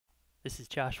This is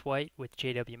Josh White with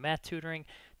JW Math Tutoring.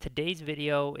 Today's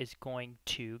video is going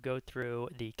to go through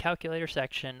the calculator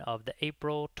section of the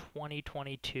April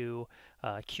 2022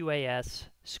 QAS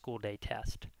school day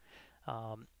test.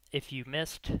 If you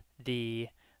missed the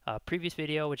previous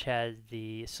video, which has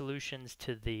the solutions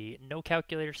to the no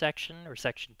calculator section, or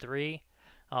section 3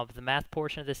 of the math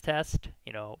portion of this test,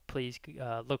 please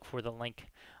look for the link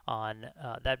on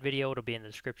that video. It'll be in the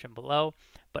description below.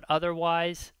 But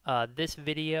otherwise, this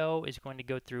video is going to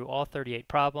go through all 38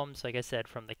 problems, like I said,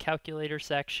 from the calculator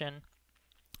section.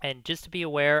 And just to be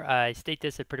aware, I state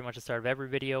this at pretty much the start of every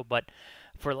video, but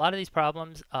for a lot of these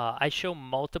problems, I show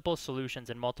multiple solutions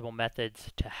and multiple methods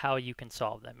to how you can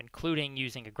solve them, including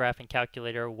using a graphing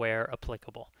calculator where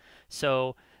applicable.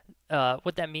 So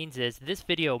what that means is this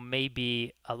video may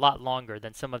be a lot longer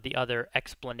than some of the other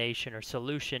explanation or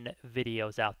solution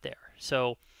videos out there.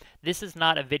 So this is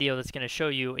not a video that's going to show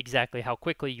you exactly how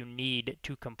quickly you need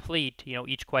to complete,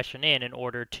 each question in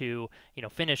order to,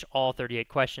 finish all 38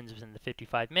 questions within the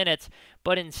 55 minutes.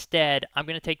 But instead, I'm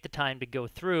going to take the time to go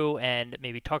through and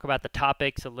maybe talk about the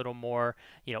topics a little more,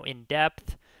 in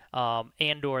depth,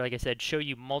 and/or, like I said, show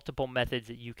you multiple methods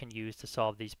that you can use to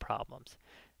solve these problems.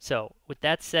 So with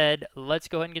that said, let's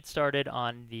go ahead and get started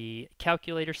on the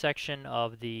calculator section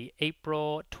of the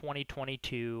April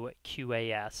 2022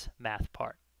 QAS math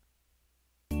part.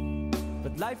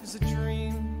 But life is a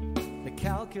dream the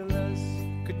calculus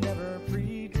could never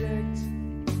predict.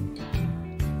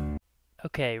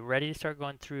 Okay, ready to start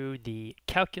going through the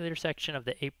calculator section of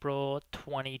the April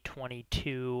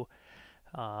 2022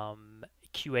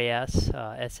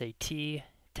 QAS SAT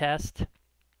test.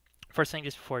 First thing,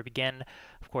 just before we begin,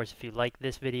 of course, if you like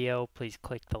this video, please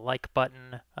click the like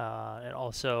button and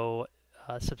also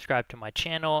subscribe to my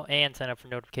channel and sign up for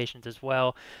notifications as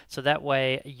well. So that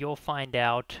way you'll find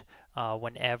out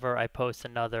whenever I post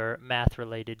another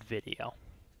math-related video.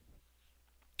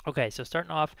 Okay, so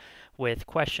starting off with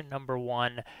question number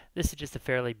 1. This is just a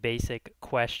fairly basic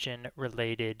question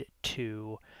related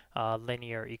to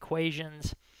linear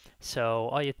equations. So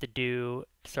all you have to do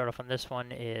to start off on this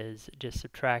one is just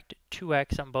subtract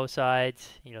 2x on both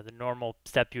sides, the normal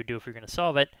step you would do if you're going to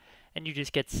solve it, and you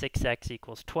just get 6x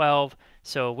equals 12.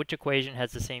 So which equation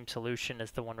has the same solution as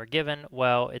the one we're given?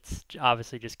 Well, it's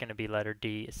obviously just going to be letter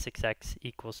D, 6x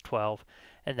equals 12,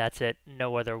 and that's it.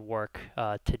 No other work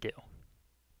to do.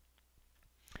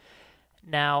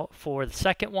 Now, for the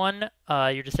second one,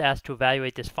 you're just asked to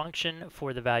evaluate this function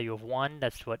for the value of 1.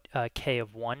 That's what k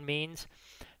of 1 means.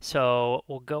 So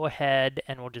we'll go ahead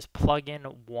and we'll just plug in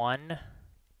 1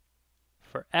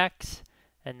 for x,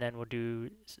 and then we'll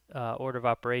do order of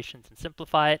operations and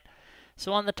simplify it.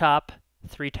 So on the top,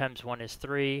 3 times 1 is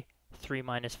 3. 3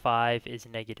 minus 5 is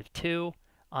negative 2.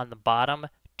 On the bottom,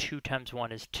 2 times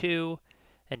 1 is 2,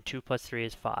 and 2 plus 3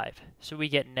 is 5. So we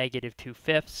get negative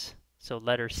 2/5. So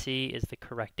letter C is the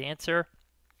correct answer.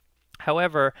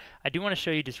 However, I do want to show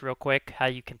you just real quick how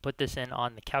you can put this in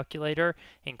on the calculator,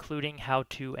 including how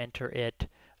to enter it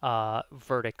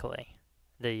vertically.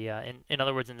 In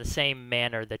other words, in the same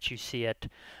manner that you see it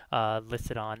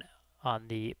listed on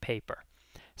the paper.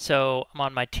 So I'm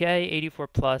on my TI-84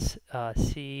 Plus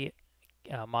C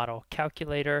model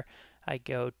calculator. I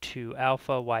go to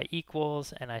alpha y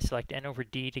equals, and I select n over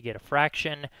d to get a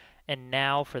fraction. And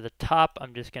now for the top,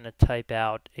 I'm just going to type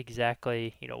out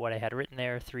exactly what I had written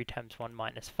there, 3 times 1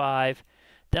 minus 5.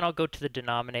 Then I'll go to the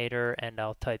denominator, and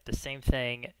I'll type the same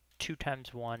thing, 2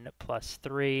 times 1 plus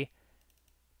 3.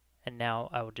 And now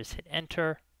I will just hit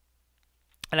enter.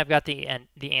 And I've got the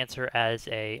answer as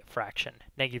a fraction.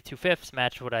 Negative 2/5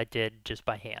 matched what I did just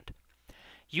by hand.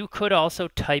 You could also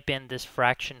type in this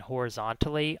fraction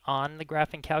horizontally on the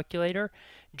graphing calculator.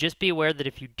 Just be aware that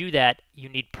if you do that, you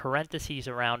need parentheses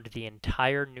around the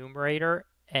entire numerator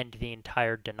and the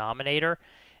entire denominator.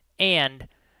 And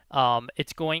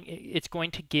it's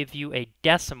going to give you a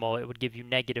decimal. It would give you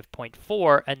negative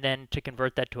 0.4, and then to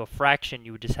convert that to a fraction,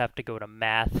 you would just have to go to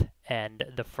math, and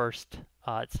the first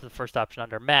it's the first option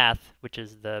under math, which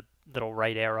is the little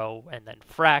right arrow, and then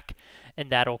frac, and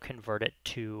that'll convert it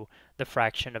to the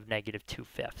fraction of negative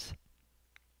 2/5.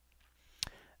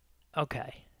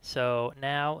 Okay, so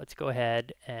now let's go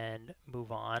ahead and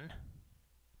move on.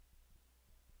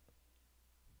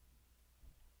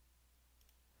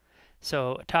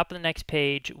 So top of the next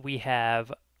page, we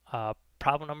have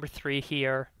problem number 3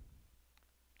 here.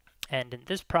 And in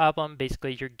this problem,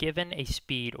 basically, you're given a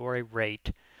speed or a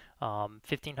rate,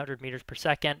 1,500 meters per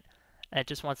second, and it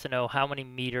just wants to know how many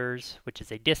meters, which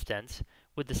is a distance,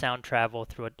 would the sound travel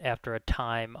through it after a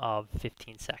time of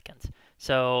 15 seconds.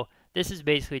 So This is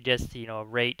basically just, a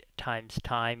rate times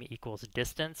time equals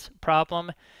distance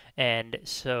problem. And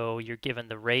so you're given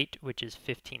the rate, which is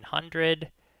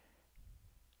 1500.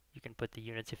 You can put the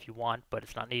units if you want, but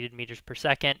it's not needed, meters per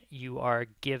second. You are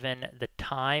given the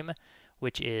time,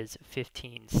 which is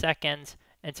 15 seconds.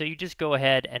 And so you just go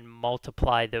ahead and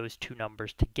multiply those two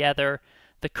numbers together.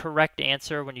 The correct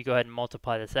answer when you go ahead and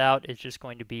multiply this out is just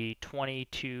going to be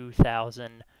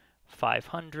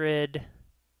 22,500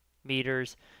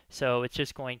 meters. So it's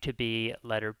just going to be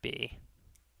letter B.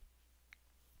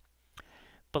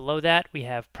 Below that, we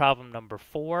have problem number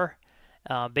 4.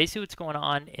 Basically what's going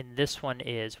on in this one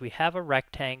is we have a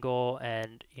rectangle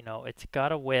and it's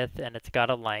got a width and it's got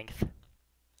a length,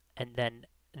 and then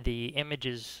the image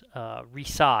is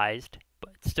resized,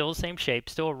 but still the same shape,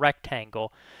 still a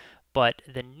rectangle, but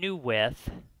the new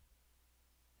width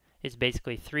is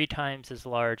basically 3 times as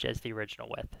large as the original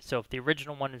width. So if the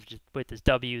original one is width is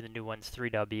W, the new one's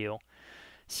 3W.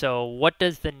 So what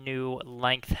does the new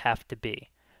length have to be?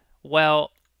 Well,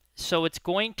 so it's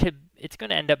going to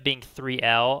end up being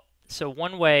 3L. So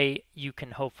one way you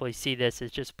can hopefully see this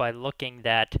is just by looking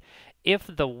that if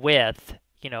the width,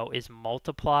 is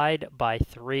multiplied by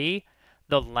 3,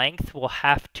 the length will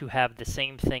have to have the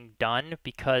same thing done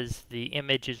because the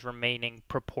image is remaining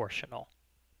proportional.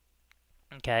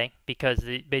 Okay, because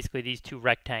basically these two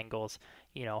rectangles,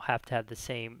 have to have the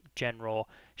same general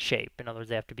shape. In other words,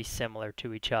 they have to be similar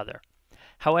to each other.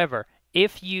 However,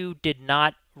 if you did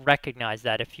not recognize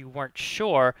that, if you weren't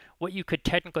sure, what you could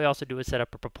technically also do is set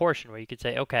up a proportion where you could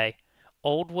say, okay,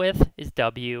 old width is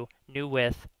W, new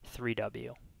width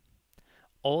 3W.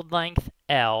 Old length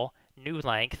L, new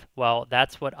length, well,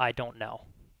 that's what I don't know.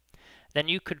 Then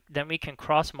we can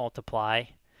cross multiply.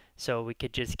 So we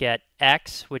could just get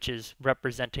x, which is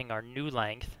representing our new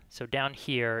length. So down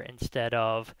here, instead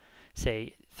of,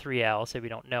 say, 3L, say we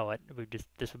don't know it,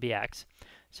 this would be x.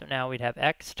 So now we'd have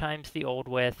x times the old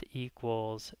width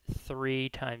equals 3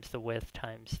 times the width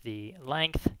times the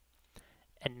length.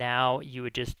 And now you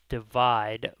would just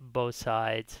divide both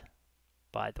sides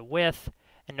by the width.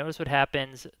 And notice what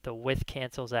happens. The width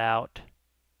cancels out.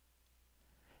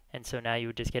 And so now you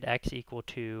would just get x equal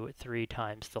to 3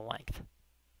 times the length.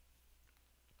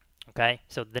 Okay,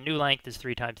 so the new length is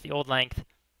 3 times the old length.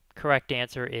 Correct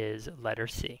answer is letter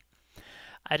C.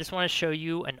 I just want to show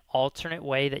you an alternate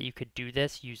way that you could do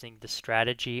this using the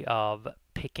strategy of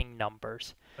picking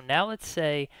numbers. So now let's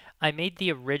say I made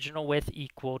the original width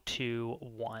equal to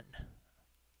 1.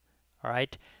 All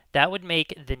right, that would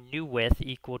make the new width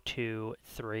equal to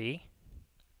 3.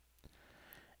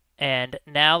 And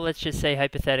now let's just say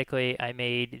hypothetically I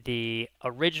made the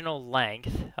original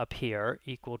length up here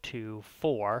equal to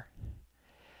 4.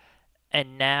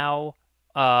 And now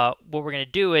what we're going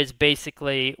to do is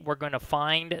basically we're going to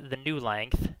find the new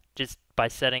length just by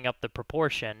setting up the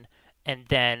proportion. And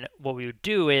then what we would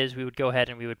do is we would go ahead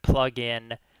and we would plug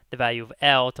in the value of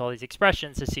L to all these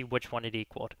expressions to see which one it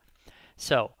equaled.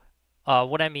 So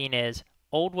what I mean is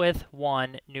old width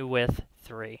 1, new width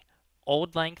 3.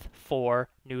 Old length 4,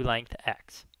 new length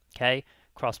x. Okay,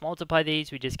 cross multiply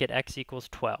these, we just get x equals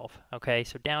 12. Okay,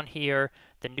 so down here,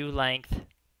 the new length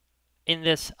in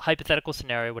this hypothetical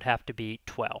scenario would have to be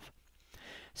 12.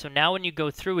 So now when you go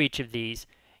through each of these,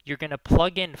 you're going to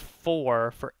plug in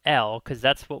 4 for L, because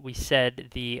that's what we said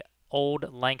the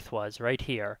old length was right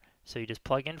here. So you just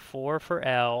plug in 4 for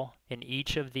L in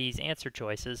each of these answer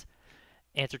choices.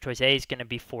 Answer choice A is going to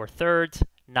be 4/3,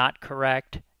 not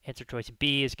correct. Answer choice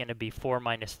B is going to be 4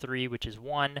 minus 3, which is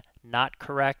 1, not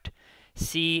correct.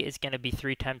 C is going to be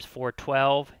 3 times 4,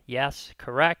 12, yes,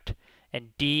 correct.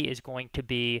 And D is going to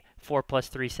be 4 plus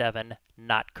 3, 7,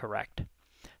 not correct.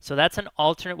 So that's an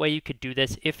alternate way you could do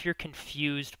this if you're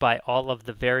confused by all of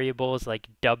the variables like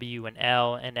W and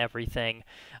L and everything.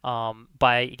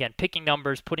 By, again, picking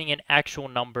numbers, putting in actual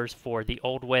numbers for the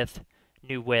old width,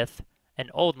 new width, and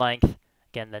old length.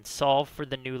 Again, then solve for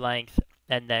the new length,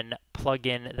 and then plug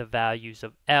in the values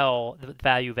of L, the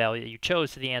value that you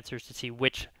chose to the answers to see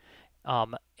which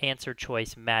answer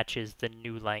choice matches the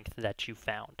new length that you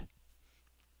found.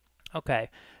 Okay,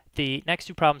 the next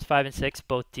two problems, 5 and 6,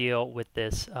 both deal with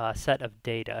this set of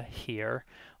data here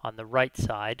on the right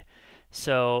side.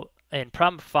 So in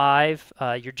problem 5,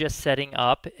 you're just setting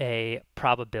up a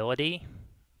probability,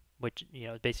 which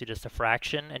is basically just a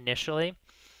fraction initially.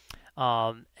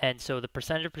 And so the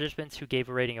percentage of participants who gave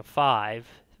a rating of 5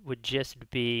 would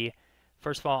just be,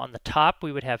 first of all, on the top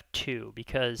we would have 2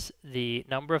 because the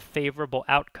number of favorable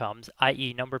outcomes,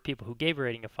 i.e. number of people who gave a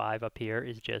rating of 5 up here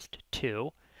is just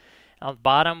 2. On the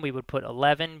bottom we would put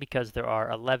 11 because there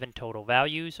are 11 total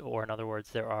values, or in other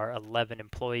words there are 11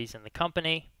 employees in the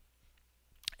company.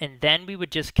 And then we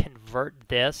would just convert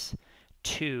this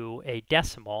to a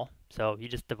decimal. So you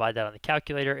just divide that on the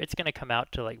calculator. It's going to come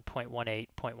out to like 0.18,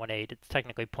 0.18. It's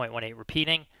technically 0.18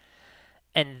 repeating.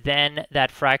 And then that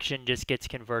fraction just gets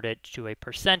converted to a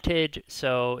percentage.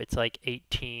 So it's like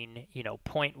 18,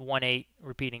 0.18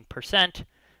 repeating percent.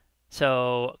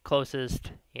 So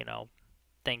closest,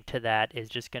 thing to that is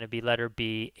just going to be letter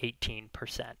B,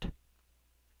 18%.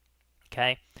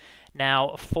 Okay.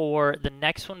 Now for the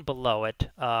next one below it,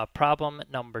 problem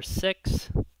number 6.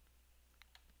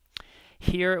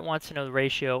 Here it wants to know the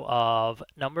ratio of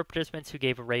number of participants who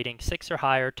gave a rating 6 or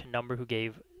higher to number who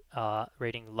gave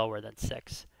rating lower than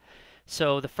 6.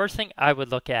 So the first thing I would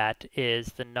look at is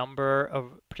the number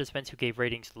of participants who gave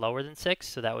ratings lower than 6.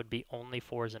 So that would be only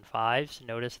 4s and 5s.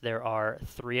 Notice there are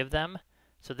 3 of them.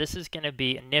 So this is going to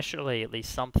be initially at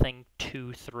least something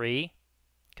 2, 3.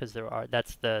 Because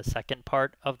that's the second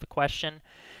part of the question.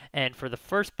 And for the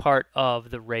first part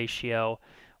of the ratio,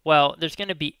 well, there's going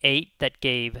to be 8 that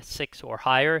gave 6 or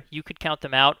higher. You could count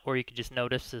them out, or you could just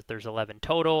notice that there's 11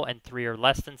 total, and 3 are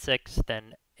less than 6,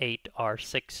 then 8 are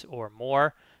 6 or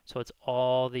more. So it's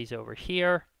all these over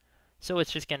here. So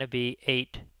it's just going to be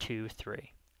 8, 2, 3.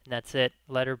 And that's it.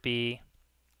 Letter B.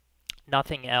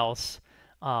 Nothing else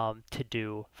to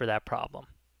do for that problem.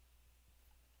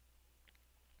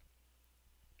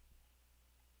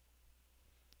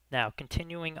 Now,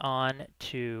 continuing on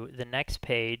to the next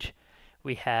page,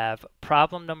 we have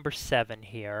problem number 7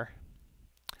 here.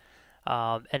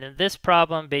 And in this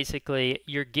problem, basically,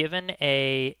 you're given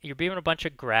a bunch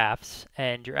of graphs,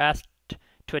 and you're asked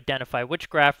to identify which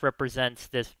graph represents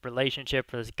this relationship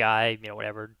for this guy,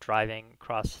 whatever, driving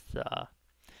across the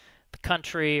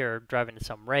country or driving to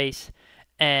some race.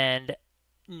 And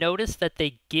notice that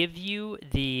they give you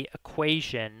the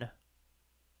equation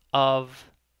of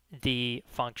the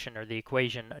function, or the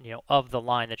equation, of the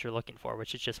line that you're looking for,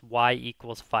 which is just y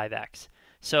equals 5x.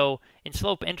 So in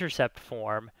slope-intercept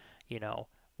form,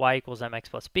 y equals mx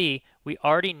plus b, we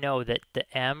already know that the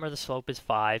m, or the slope, is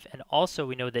 5, and also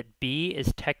we know that b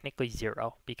is technically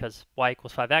 0, because y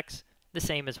equals 5x, the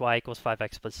same as y equals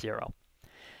 5x plus 0.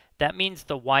 That means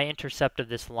the y-intercept of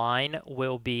this line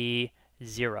will be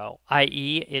 0,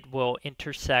 i.e. it will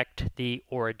intersect the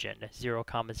origin, 0,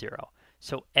 0.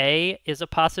 So A is a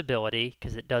possibility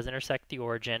because it does intersect the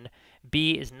origin.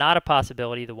 B is not a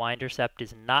possibility. The y-intercept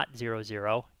is not 0,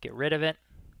 0. Get rid of it.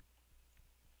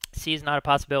 C is not a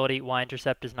possibility.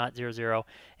 Y-intercept is not 0, 0.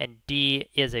 And D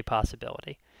is a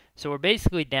possibility. So we're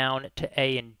basically down to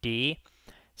A and D.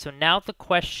 So now the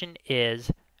question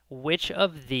is, which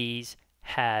of these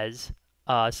has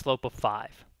a slope of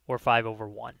 5, or 5 over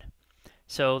 1?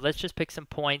 So let's just pick some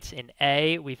points. In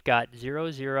A, we've got 0,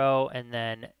 0, and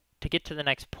then to get to the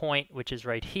next point, which is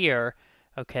right here,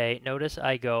 okay, notice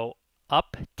I go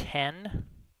up 10.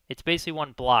 It's basically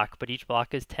one block, but each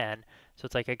block is 10. So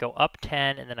it's like I go up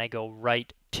 10, and then I go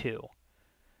right 2.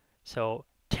 So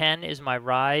 10 is my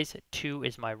rise, 2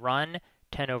 is my run.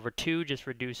 10 over 2 just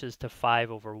reduces to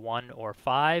 5 over 1, or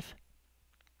 5.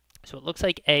 So it looks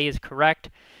like A is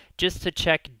correct. Just to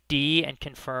check D and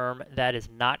confirm that is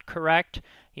not correct,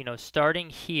 starting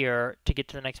here to get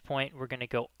to the next point, we're going to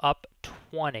go up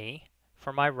 20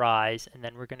 for my rise, and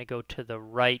then we're going to go to the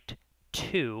right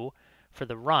 2 for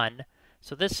the run.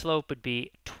 So this slope would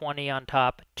be 20 on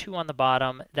top, 2 on the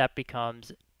bottom. That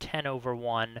becomes 10 over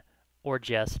 1, or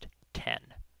just 10.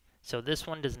 So this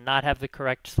one does not have the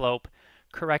correct slope.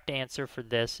 Correct answer for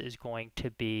this is going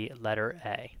to be letter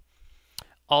A.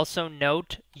 Also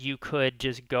note, you could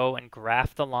just go and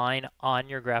graph the line on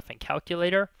your graphing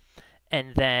calculator,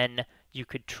 and then you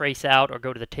could trace out or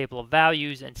go to the table of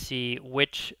values and see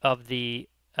which of the,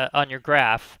 on your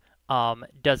graph,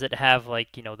 does it have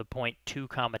like, the point 2,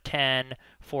 10,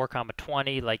 4,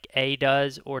 20 like A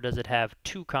does, or does it have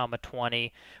 2,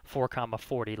 20, 4,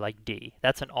 40 like D?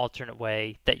 That's an alternate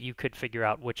way that you could figure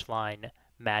out which line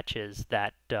matches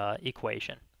that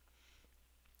equation.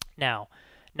 Now,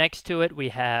 next to it, we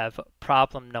have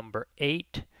problem number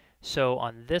 8. So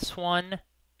on this one,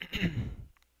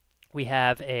 we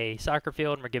have a soccer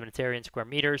field, and we're given its area in square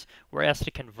meters. We're asked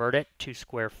to convert it to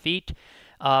square feet.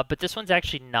 But this one's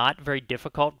actually not very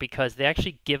difficult because they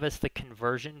actually give us the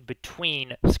conversion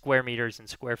between square meters and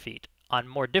square feet. On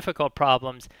more difficult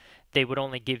problems, they would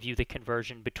only give you the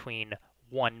conversion between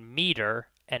 1 meter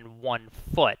and 1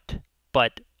 foot.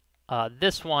 But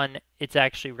this one, it's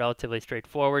actually relatively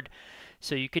straightforward.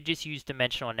 So you could just use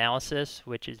dimensional analysis,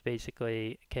 which is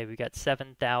basically, okay, we got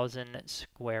 7,000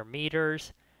 square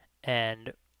meters,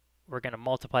 and we're going to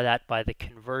multiply that by the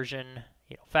conversion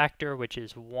factor, which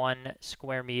is 1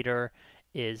 square meter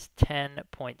is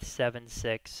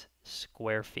 10.76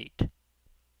 square feet.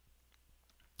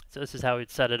 So this is how we'd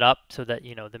set it up so that,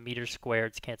 the meters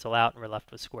squareds cancel out and we're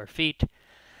left with square feet.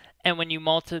 And when you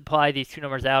multiply these two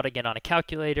numbers out again on a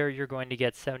calculator, you're going to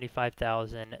get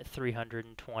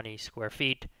 75,320 square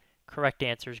feet. Correct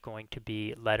answer is going to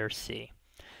be letter C.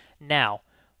 Now,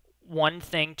 one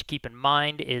thing to keep in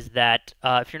mind is that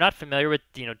if you're not familiar with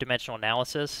dimensional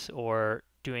analysis or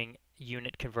doing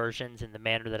unit conversions in the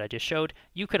manner that I just showed,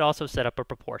 you could also set up a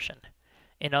proportion.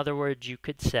 In other words, you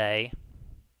could say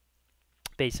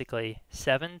basically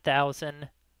 7,000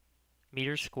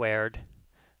 meters squared,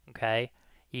 okay,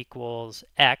 equals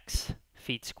x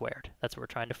feet squared. That's what we're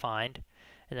trying to find.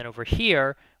 And then over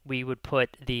here, we would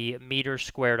put the meters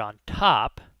squared on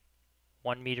top,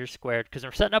 1 meter squared, because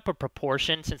we're setting up a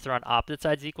proportion. Since they're on opposite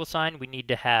sides of the equal sign, we need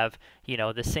to have,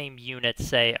 the same units,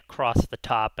 say, across the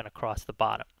top and across the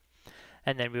bottom.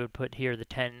 And then we would put here the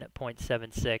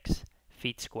 10.76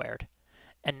 feet squared.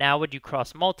 And now when you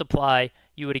cross multiply,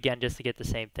 you would again just to get the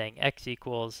same thing. X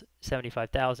equals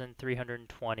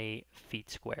 75,320 feet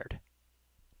squared.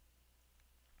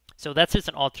 So that's just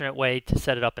an alternate way to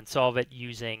set it up and solve it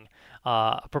using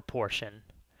a proportion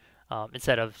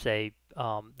instead of, say,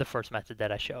 the first method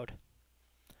that I showed.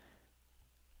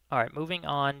 All right, moving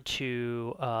on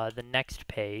to the next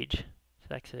page.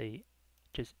 So actually,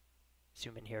 just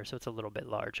zoom in here so it's a little bit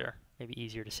larger, maybe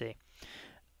easier to see.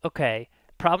 Okay,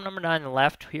 problem number 9 on the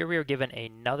left. Here we are given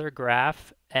another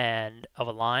graph of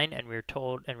a line, and we're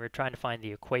trying to find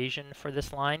the equation for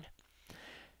this line.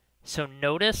 So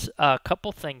notice a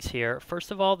couple things here. First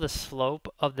of all, the slope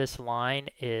of this line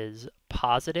is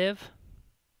positive.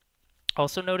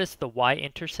 Also notice the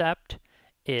y-intercept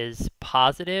is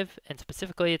positive, and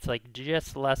specifically it's like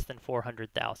just less than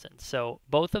 400,000. So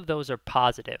both of those are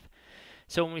positive.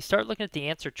 So when we start looking at the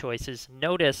answer choices,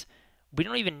 notice we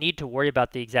don't even need to worry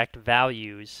about the exact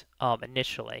values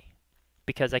initially,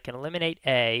 because I can eliminate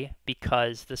A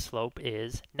because the slope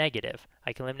is negative.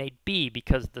 I can eliminate B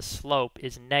because the slope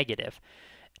is negative.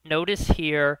 Notice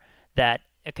here that,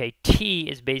 okay, T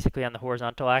is basically on the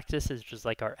horizontal axis, which is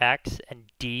like our X, and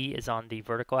D is on the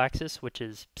vertical axis, which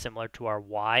is similar to our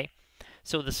Y.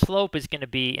 So the slope is going to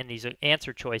be, in these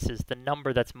answer choices, the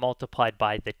number that's multiplied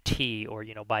by the T, or,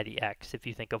 by the X, if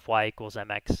you think of Y equals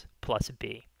mx plus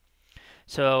B.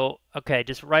 So, okay,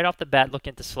 just right off the bat,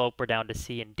 looking at the slope, we're down to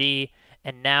C and D.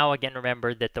 And now, again,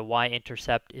 remember that the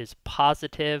y-intercept is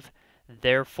positive.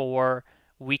 Therefore,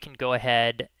 we can go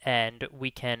ahead and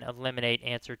we can eliminate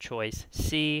answer choice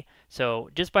C. So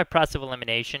just by process of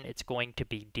elimination, it's going to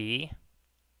be D.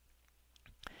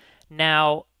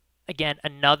 Now, again,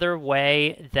 another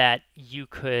way that you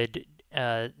could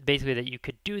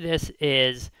do this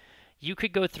is you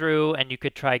could go through and you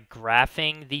could try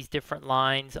graphing these different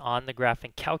lines on the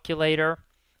graphing calculator.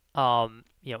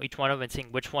 Each one of them and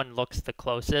seeing which one looks the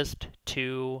closest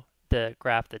to the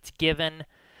graph that's given.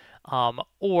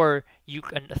 Or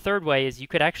a third way is you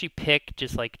could actually pick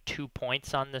just like 2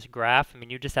 points on this graph. I mean,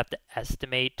 you just have to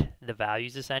estimate the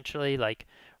values essentially. Like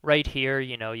right here,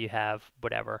 you have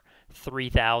whatever,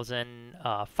 3,000,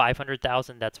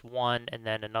 500,000, that's one, and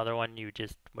then another one, you'd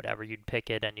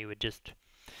pick it and you would just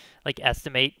like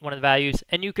estimate one of the values,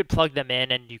 and you could plug them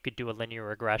in and you could do a linear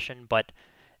regression, but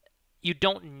you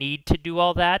don't need to do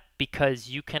all that because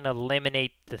you can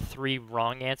eliminate the 3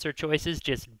 wrong answer choices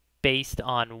just based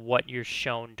on what you're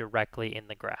shown directly in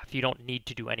the graph. You don't need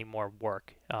to do any more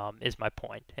work, is my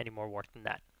point, any more work than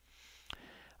that.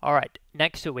 All right,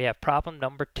 next we have problem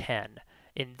number 10.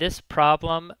 In this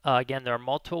problem, again, there are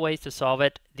multiple ways to solve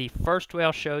it. The first way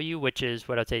I'll show you, which is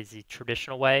what I'd say is the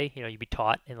traditional way, you'd be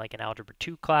taught in like an Algebra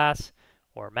 2 class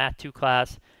or Math 2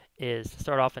 class, is to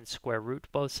start off and square root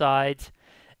both sides.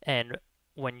 And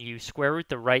when you square root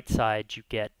the right side, you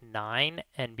get 9.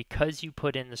 And because you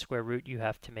put in the square root, you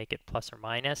have to make it plus or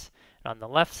minus. And on the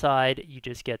left side, you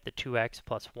just get the 2x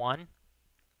plus 1.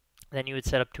 Then you would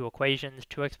set up 2 equations.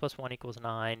 2x plus 1 equals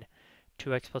 9.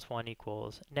 2x plus 1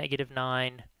 equals negative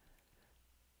 9.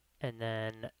 And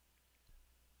then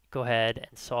go ahead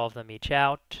and solve them each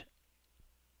out.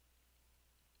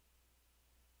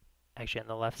 Actually, on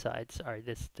the left side, sorry,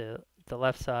 the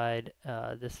left side,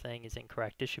 this thing is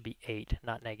incorrect. This should be 8,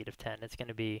 not negative 10. It's going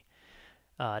to be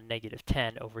negative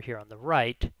 10 over here on the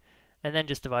right. And then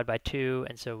just divide by 2,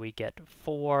 and so we get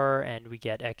 4, and we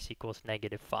get x equals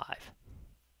negative 5.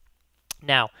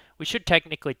 Now, we should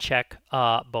technically check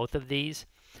both of these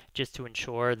just to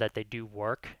ensure that they do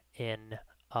work in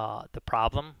the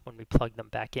problem when we plug them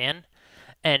back in.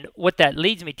 And what that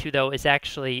leads me to, though, is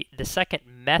actually the second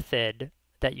method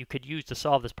that you could use to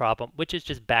solve this problem, which is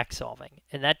just back solving.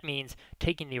 And that means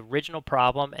taking the original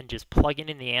problem and just plugging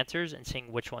in the answers and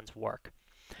seeing which ones work.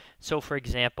 So for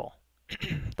example,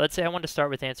 let's say I want to start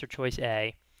with answer choice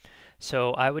A.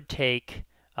 So I would take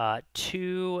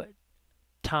 2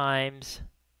 times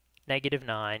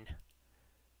 -9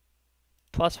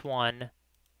 plus 1,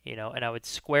 and I would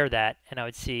square that, and I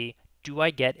would see, do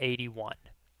I get 81?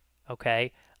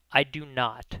 Okay, I do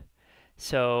not.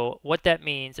 So what that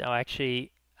means, oh,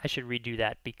 actually, I should redo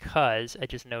that because I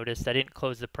just noticed I didn't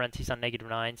close the parentheses on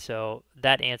 -9, so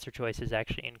that answer choice is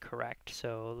actually incorrect.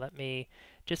 So let me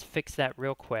just fix that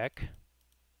real quick.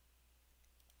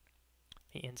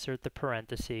 Let me insert the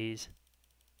parentheses.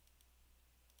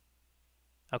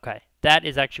 Okay, that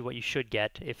is actually what you should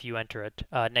get if you enter it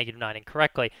 -9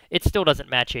 incorrectly. It still doesn't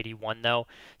match 81 though,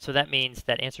 so that means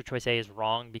that answer choice A is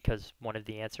wrong because one of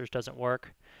the answers doesn't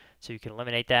work. So you can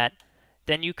eliminate that.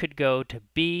 Then you could go to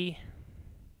B,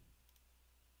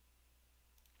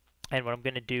 and what I'm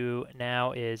going to do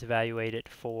now is evaluate it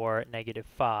for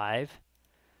 -5.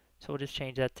 So we'll just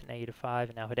change that to -5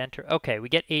 and now hit enter. Okay, we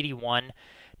get 81.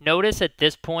 Notice at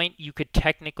this point you could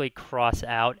technically cross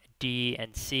out D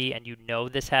and C, and you know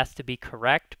this has to be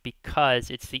correct because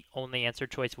it's the only answer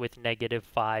choice with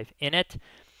 -5 in it.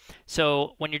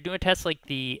 So when you're doing tests like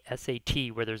the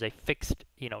SAT where there's a fixed,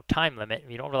 time limit,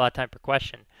 you don't have a lot of time per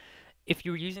question, if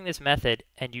you were using this method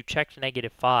and you checked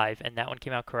 -5 and that one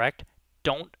came out correct,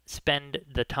 don't spend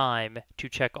the time to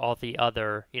check all the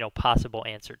other, possible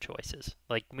answer choices.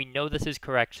 Like, we know this is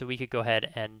correct, so we could go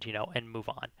ahead and, and move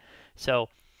on. So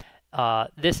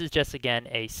this is just, again,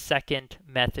 a second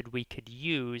method we could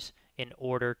use in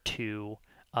order to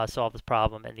solve this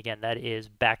problem. And again, that is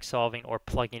back solving or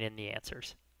plugging in the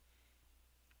answers.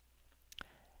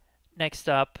 Next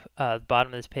up,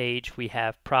 bottom of this page, we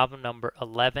have problem number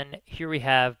 11. Here we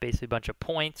have basically a bunch of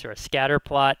points or a scatter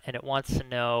plot, and it wants to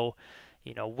know,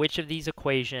 which of these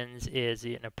equations is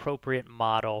an appropriate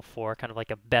model for kind of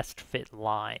like a best fit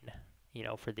line,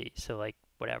 for these. So like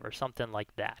whatever, something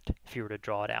like that, if you were to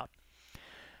draw it out.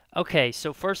 Okay,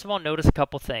 so first of all, notice a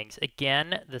couple things.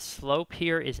 Again, the slope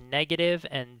here is negative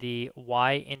and the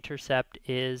y-intercept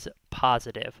is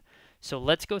positive. So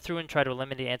let's go through and try to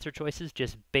eliminate answer choices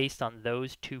just based on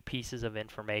those two pieces of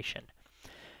information.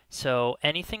 So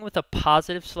anything with a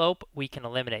positive slope we can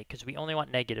eliminate because we only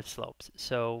want negative slopes.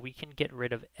 So we can get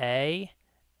rid of A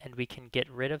and we can get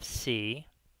rid of C.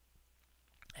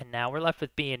 And now we're left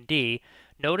with B and D.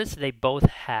 Notice they both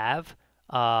have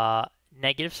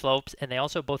negative slopes and they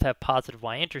also both have positive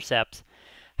y-intercepts.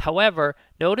 However,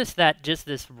 notice that just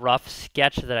this rough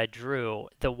sketch that I drew,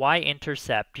 the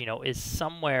y-intercept, is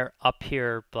somewhere up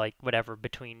here, like whatever,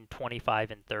 between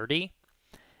 25 and 30.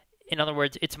 In other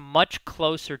words, it's much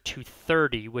closer to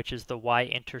 30, which is the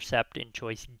y-intercept in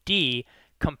choice D,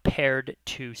 compared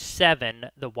to 7,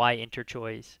 the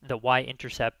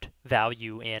y-intercept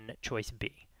value in choice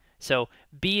B. So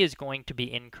B is going to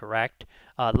be incorrect.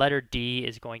 Letter D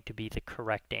is going to be the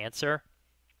correct answer.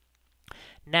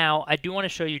 Now, I do want to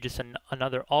show you just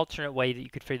another alternate way that you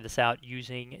could figure this out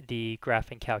using the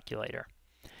graphing calculator.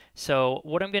 So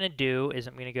what I'm going to do is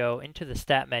I'm going to go into the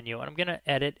stat menu and I'm going to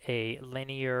edit a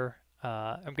linear,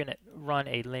 I'm going to run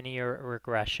a linear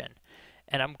regression.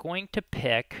 And I'm going to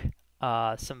pick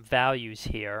some values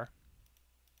here,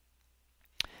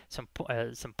 some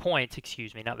points,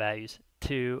 excuse me, not values,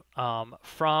 to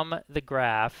from the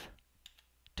graph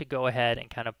to go ahead and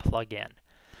kind of plug in.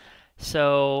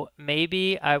 So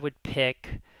maybe I would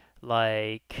pick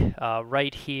like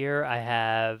right here I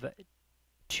have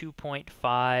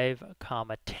 2.5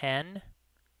 comma 10,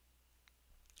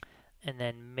 and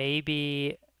then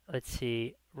maybe let's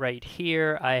see, right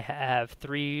here I have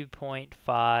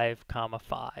 3.5 comma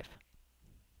 5.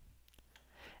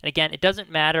 And again, it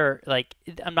doesn't matter, like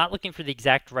I'm not looking for the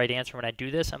exact right answer when I do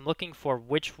this. I'm looking for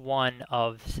which one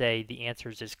of, say, the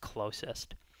answers is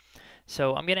closest.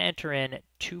 So I'm going to enter in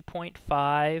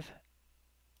 2.5.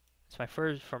 It's my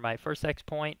first x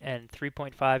point, and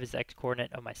 3.5 is the x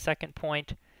coordinate of my second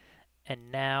point.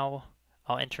 And now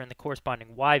I'll enter in the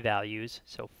corresponding y values.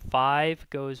 So 5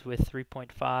 goes with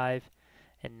 3.5,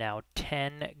 and now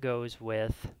 10 goes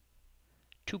with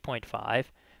 2.5.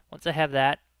 Once I have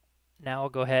that, now I'll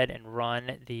go ahead and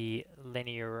run the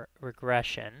linear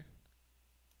regression.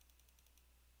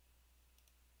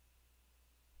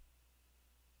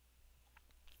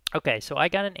 Okay, so I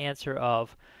got an answer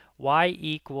of y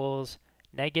equals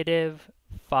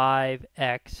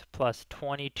 -5x plus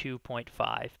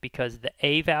 22.5 because the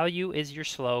a value is your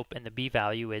slope and the b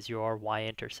value is your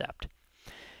y-intercept.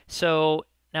 So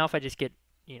now if I just get,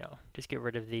 just get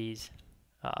rid of these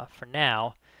for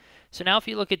now. So now if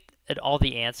you look at all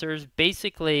the answers,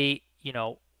 basically,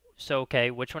 So, okay,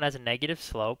 which one has a negative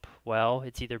slope? Well,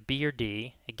 it's either B or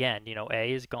D. Again,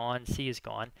 A is gone, C is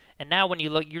gone. And now when you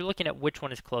look, you're looking at which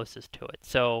one is closest to it.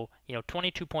 So,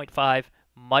 22.5,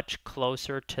 much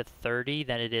closer to 30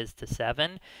 than it is to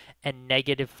 7. And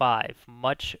negative 5,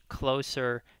 much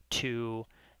closer to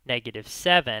negative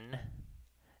 7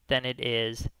 than it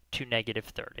is to negative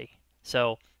 30.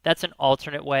 So that's an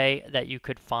alternate way that you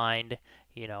could find,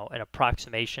 an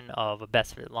approximation of a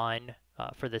best fit line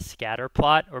for this scatter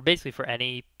plot, or basically for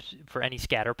any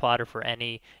scatter plot or for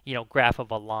any graph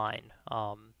of a line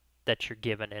that you're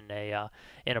given in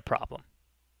a problem.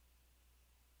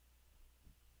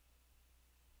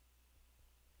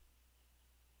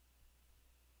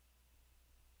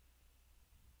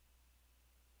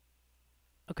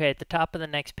 Okay, at the top of the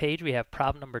next page, we have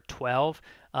problem number 12.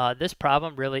 This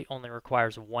problem really only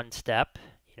requires one step.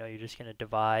 You're just going to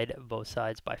divide both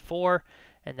sides by 4,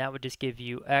 and that would just give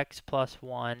you x plus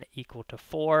 1 equal to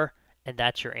 4, and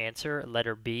that's your answer,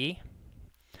 letter B.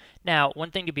 Now, one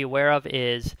thing to be aware of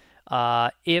is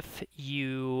if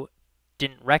you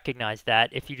didn't recognize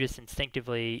that, if you just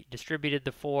instinctively distributed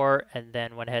the 4 and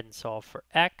then went ahead and solved for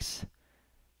x,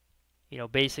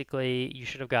 basically you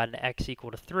should have gotten x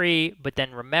equal to 3, but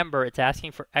then remember it's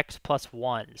asking for x plus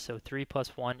 1, so 3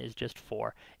 plus 1 is just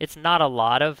 4. It's not a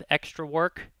lot of extra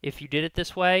work if you did it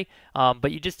this way,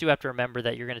 but you just do have to remember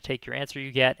that you're going to take your answer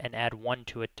you get and add 1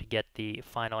 to it to get the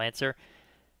final answer.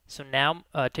 So now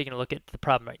taking a look at the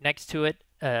problem right next to it,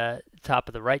 top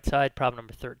of the right side, problem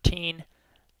number 13.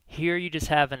 Here you just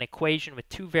have an equation with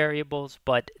two variables,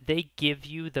 but they give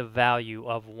you the value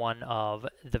of one of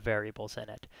the variables in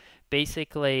it.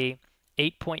 Basically,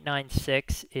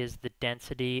 8.96 is the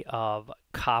density of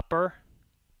copper,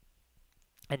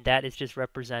 and that is just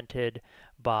represented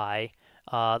by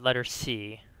letter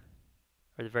C,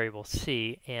 or the variable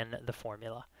C, in the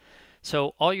formula.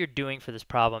 So all you're doing for this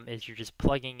problem is you're just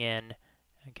plugging in,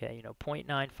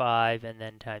 0.95 and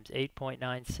then times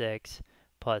 8.96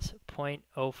 plus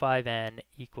 0.05n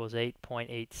equals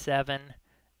 8.87,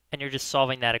 and you're just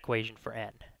solving that equation for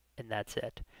n, and that's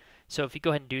it. So if you go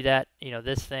ahead and do that,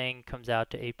 this thing comes out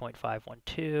to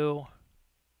 8.512.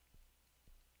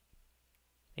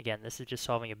 Again, this is just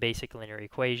solving a basic linear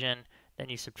equation. Then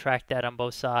you subtract that on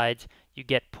both sides. You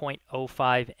get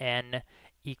 0.05n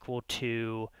equal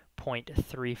to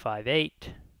 0.358.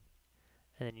 And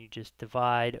then you just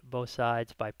divide both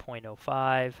sides by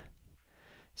 0.05.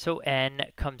 So n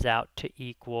comes out to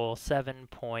equal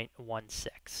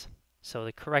 7.16. So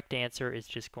the correct answer is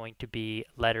just going to be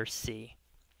letter C.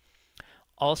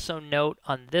 Also note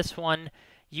on this one,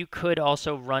 you could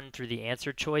also run through the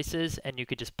answer choices and you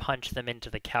could just punch them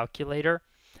into the calculator.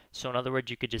 So in other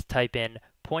words, you could just type in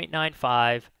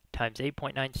 0.95 times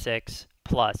 8.96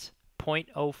 plus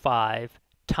 0.05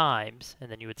 times,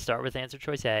 and then you would start with answer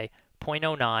choice A,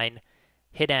 0.09,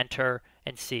 hit enter,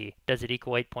 and see, does it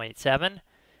equal 8.87?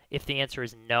 If the answer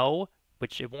is no,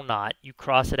 which it will not, you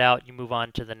cross it out, you move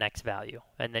on to the next value.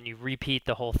 And then you repeat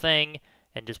the whole thing,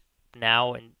 and just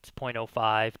now it's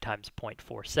 0.05 times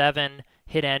 0.47,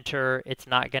 hit enter, it's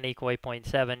not going to equal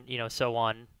 8.7, so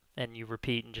on, and you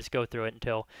repeat and just go through it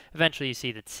until eventually you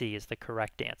see that C is the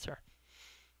correct answer.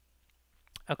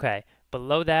 Okay,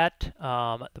 below that,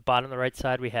 at the bottom of the right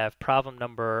side, we have problem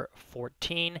number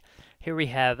 14. Here we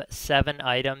have 7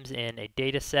 items in a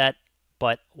data set,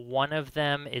 but one of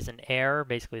them is an error,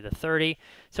 basically the 30.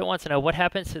 So it wants to know what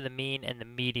happens to the mean and the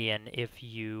median if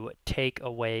you take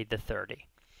away the 30.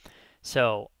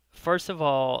 So first of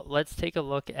all, let's take a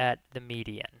look at the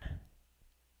median.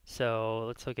 So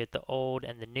let's look at the old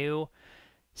and the new.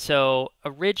 So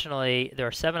originally there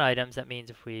are 7 items. That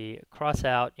means if we cross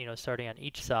out, starting on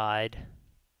each side,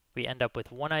 we end up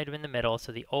with 1 item in the middle.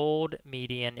 So the old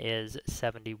median is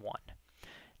 71.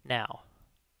 Now,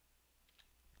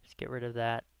 let's get rid of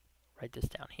that. Write this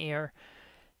down here.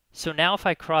 So now if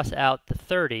I cross out the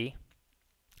 30,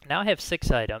 now I have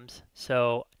 6 items.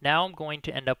 So now I'm going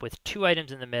to end up with 2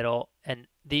 items in the middle, and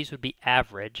these would be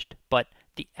averaged, but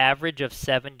the average of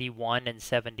 71 and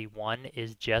 71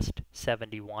 is just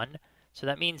 71. So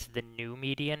that means the new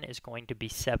median is going to be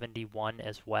 71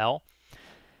 as well.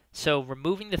 So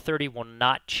removing the 30 will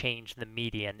not change the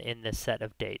median in this set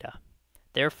of data.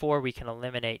 Therefore, we can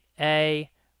eliminate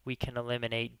A, we can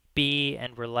eliminate B,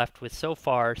 and we're left with so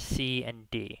far C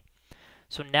and D.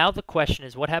 So now the question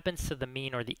is, what happens to the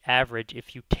mean or the average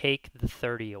if you take the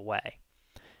 30 away?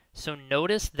 So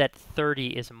notice that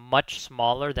 30 is much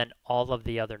smaller than all of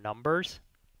the other numbers.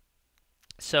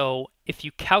 So if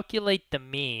you calculate the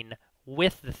mean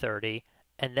with the 30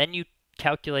 and then you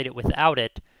calculate it without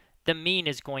it, the mean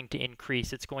is going to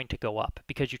increase. It's going to go up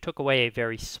because you took away a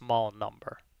very small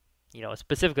number.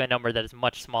 specifically a number that is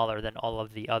much smaller than all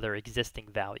of the other existing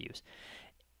values.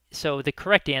 So the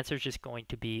correct answer is just going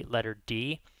to be letter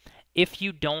D. If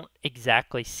you don't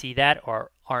exactly see that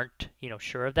or aren't,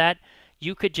 sure of that,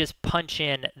 you could just punch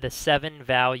in the 7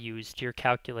 values to your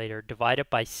calculator, divide it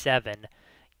by 7,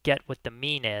 get what the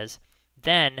mean is,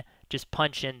 then just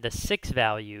punch in the 6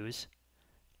 values,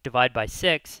 divide by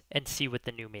 6, and see what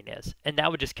the new mean is. And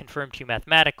that would just confirm to you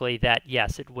mathematically that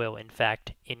yes, it will in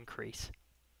fact increase.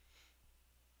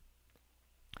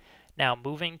 Now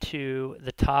moving to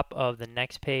the top of the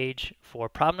next page for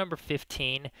problem number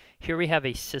 15, here we have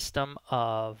a system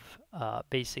of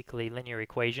basically linear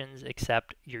equations,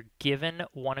 except you're given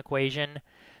one equation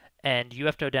and you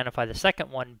have to identify the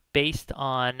second one based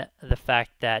on the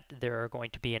fact that there are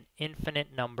going to be an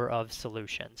infinite number of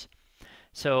solutions.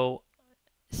 So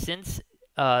since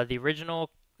the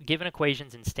original given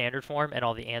equations in standard form and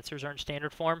all the answers are in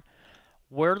standard form,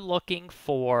 we're looking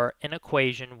for an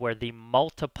equation where the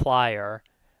multiplier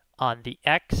on the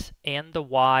x and the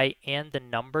y and the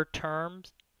number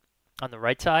terms on the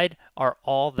right side are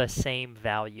all the same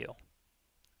value.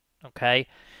 Okay,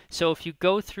 so if you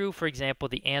go through, for example,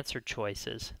 the answer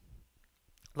choices,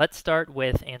 let's start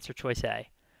with answer choice A,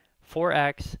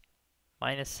 4x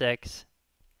minus 6,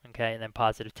 okay, and then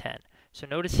positive 10. So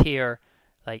notice here,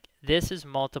 like this is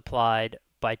multiplied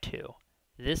by 2.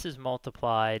 This is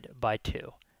multiplied by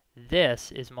 2.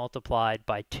 This is multiplied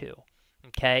by 2.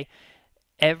 Okay?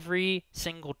 Every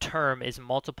single term is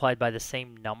multiplied by the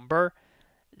same number.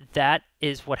 That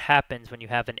is what happens when you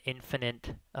have an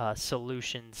infinite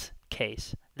solutions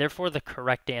case. Therefore, the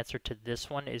correct answer to this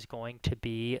one is going to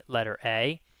be letter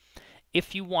A.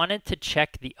 If you wanted to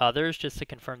check the others just to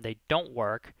confirm they don't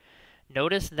work,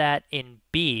 notice that in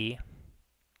B,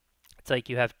 it's like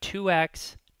you have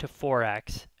 2x to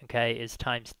 4x, okay, is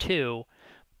times 2,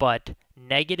 but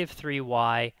negative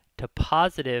 3y to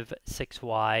positive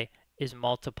 6y is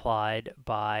multiplied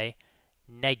by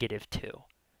negative 2.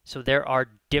 So there are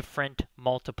different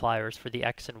multipliers for the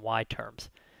x and y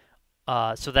terms.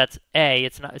 So that's A.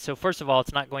 It's not. So first of all,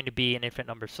 it's not going to be an infinite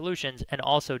number of solutions, and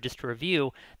also just to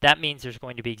review, that means there's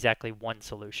going to be exactly one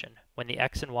solution. When the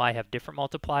x and y have different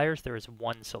multipliers, there is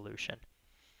one solution.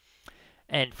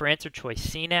 And for answer choice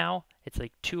C now, it's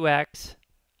like 2x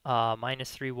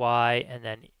minus 3y and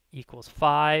then equals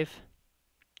 5.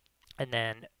 And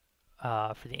then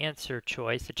for the answer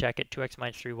choice, to check it, 2x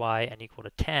minus 3y and equal to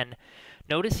 10.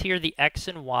 Notice here the x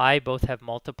and y both have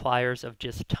multipliers of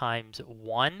just times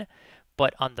 1.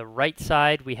 But on the right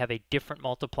side, we have a different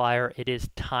multiplier. It is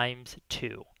times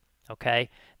 2. Okay?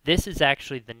 This is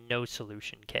actually the no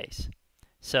solution case.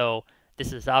 So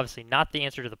this is obviously not the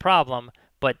answer to the problem,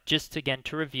 but just again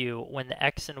to review, when the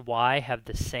x and y have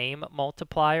the same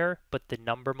multiplier, but the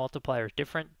number multiplier is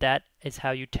different, that is how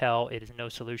you tell it is no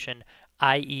solution,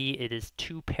 i.e. it is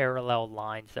two parallel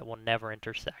lines that will never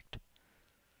intersect.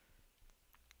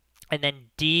 And then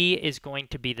D is going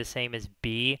to be the same as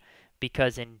B,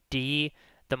 because in D,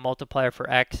 the multiplier for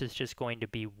x is just going to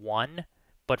be 1,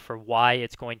 but for y,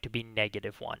 it's going to be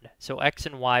negative 1. So x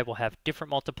and y will have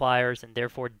different multipliers, and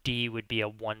therefore D would be a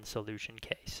one solution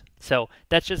case. So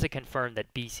that's just to confirm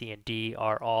that B, C, and D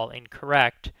are all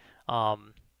incorrect,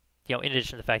 in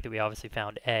addition to the fact that we obviously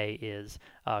found A is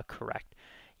correct.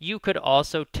 You could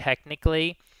also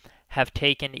technically have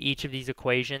taken each of these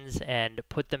equations and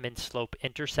put them in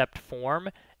slope-intercept form,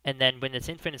 and then when it's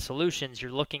infinite solutions,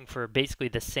 you're looking for basically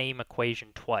the same equation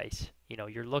twice.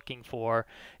 You're looking for,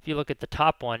 if you look at the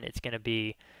top one, it's going to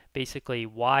be basically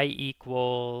y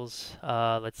equals,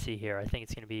 let's see here, I think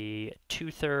it's going to be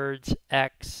 2/3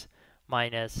 x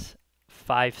minus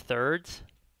 5/3.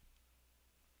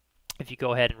 If you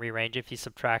go ahead and rearrange it, if you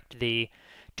subtract the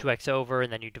 2x over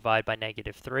and then you divide by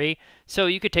negative 3. So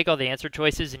you could take all the answer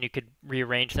choices and you could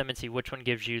rearrange them and see which one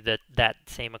gives you that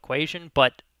same equation,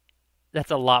 but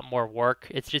that's a lot more work.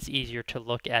 It's just easier to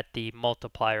look at the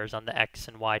multipliers on the x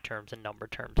and y terms and number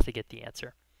terms to get the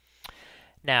answer.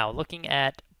 Now, looking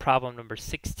at problem number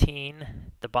 16,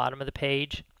 the bottom of the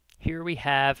page, here we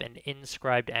have an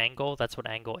inscribed angle. That's what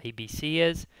angle ABC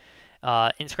is.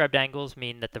 Inscribed angles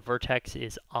mean that the vertex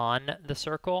is on the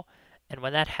circle. And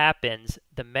when that happens,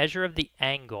 the measure of the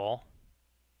angle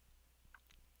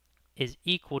is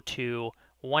equal to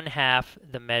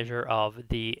 1/2 the measure of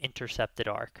the intercepted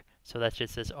arc. So that's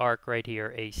just this arc right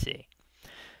here, AC.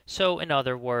 So in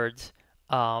other words,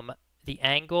 the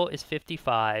angle is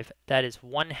 55. That is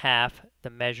 1/2 the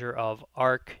measure of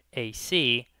arc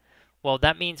AC. Well,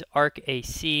 that means arc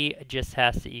AC just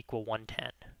has to equal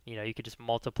 110. You could just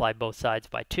multiply both sides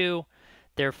by 2.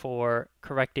 Therefore,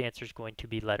 correct answer is going to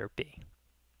be letter B.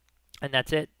 And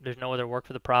that's it. There's no other work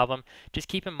for the problem. Just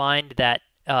keep in mind that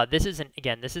this is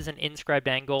an inscribed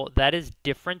angle. That is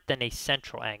different than a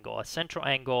central angle. A central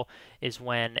angle is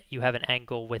when you have an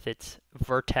angle with its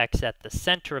vertex at the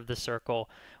center of the circle.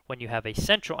 When you have a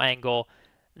central angle,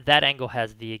 that angle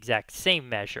has the exact same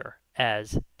measure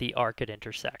as the arc it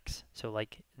intersects. So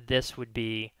like this would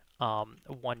be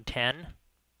 110.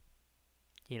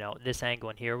 You know, this angle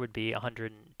in here would be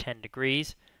 110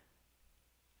 degrees,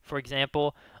 for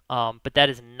example. But that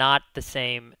is not the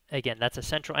same. Again, that's a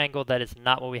central angle. That is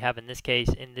not what we have in this case.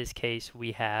 In this case,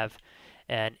 we have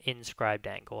an inscribed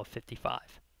angle of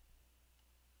 55.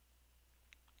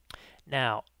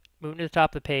 Now, moving to the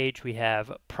top of the page, we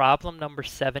have problem number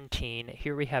 17.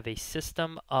 Here we have a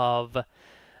system of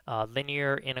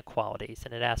linear inequalities,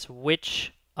 and it asks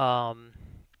which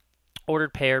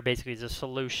ordered pair basically is a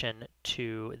solution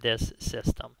to this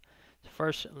system.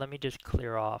 First, let me just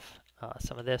clear off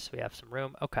some of this. We have some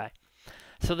room. Okay.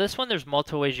 So this one, there's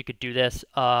multiple ways you could do this.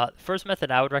 First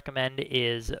method I would recommend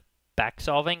is back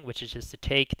solving, which is just to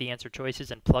take the answer choices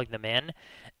and plug them in.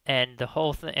 And the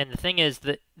thing is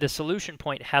that the solution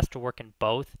point has to work in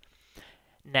both.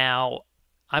 Now,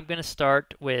 I'm going to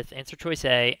start with answer choice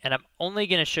A, and I'm only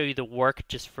going to show you the work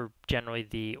just for generally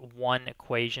the one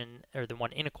equation, or the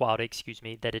one inequality, excuse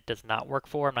me, that it does not work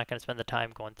for. I'm not going to spend the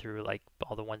time going through like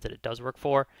all the ones that it does work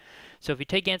for. So if you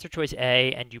take answer choice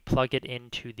A and you plug it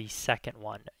into the second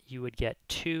one, you would get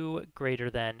 2 greater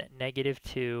than negative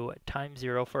 2 times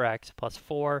 0 for x plus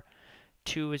 4.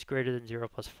 2 is greater than 0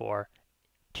 plus 4.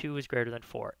 2 is greater than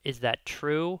 4. Is that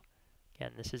true?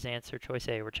 Again, this is answer choice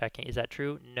A. We're checking, is that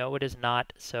true? No, it is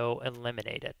not, so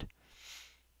eliminate it.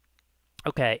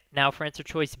 Okay, now for answer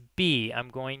choice B, I'm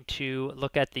going to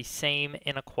look at the same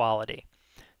inequality.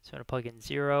 So I'm going to plug in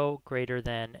 0 greater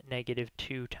than negative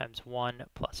 2 times 1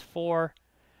 plus 4,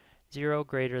 0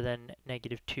 greater than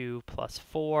negative 2 plus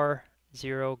 4,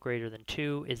 0 greater than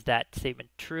 2. Is that statement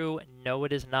true? No,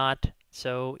 it is not,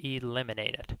 so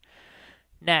eliminate it.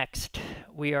 Next,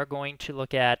 we are going to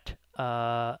look at,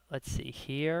 let's see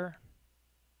here.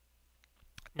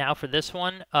 Now for this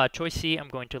one, choice C, I'm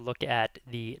going to look at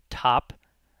the top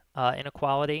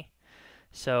inequality.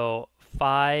 So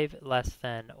 5 less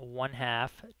than 1/2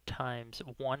 times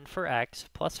 1 for x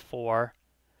plus 4.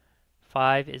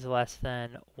 5 is less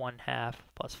than 1/2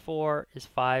 plus 4. Is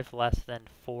 5 less than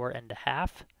 4.5?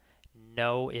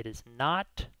 No, it is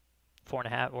not.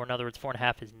 4.5, or in other words,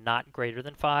 4.5 is not greater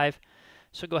than 5.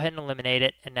 So go ahead and eliminate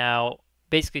it. And now,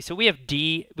 basically, so we have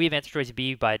answer choice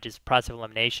B by just process of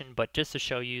elimination, but just to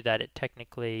show you that it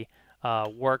technically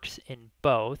works in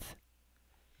both.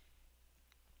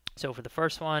 So for the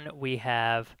first one, we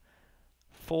have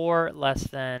 4 less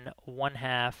than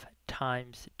 1/2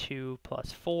 times 2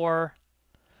 plus 4.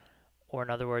 Or in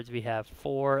other words, we have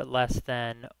 4 less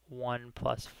than 1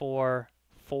 plus 4,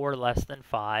 4 less than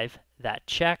 5. That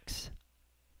checks.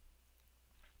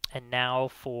 And now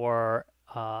for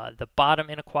the bottom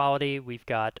inequality, we've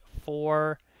got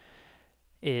 4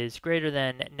 is greater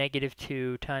than negative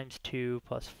 2 times 2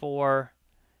 plus 4.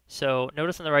 So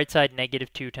notice on the right side,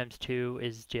 negative 2 times 2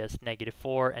 is just negative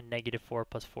 4, and negative 4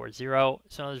 plus 4 is 0.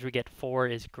 So as we get 4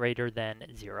 is greater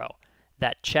than 0.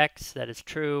 That checks, that is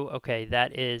true. Okay,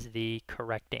 that is the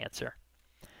correct answer.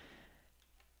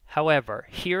 However,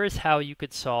 here is how you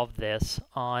could solve this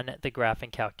on the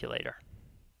graphing calculator.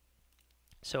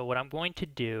 So what I'm going to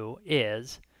do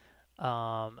is,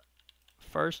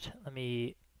 first, let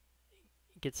me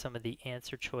get some of the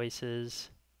answer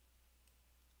choices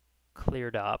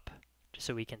cleared up, just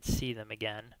so we can see them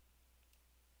again.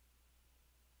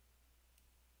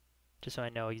 Just so I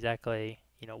know exactly,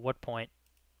 you know, what points,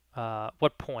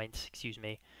 excuse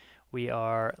me, we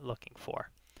are looking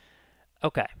for.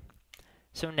 Okay,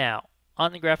 so now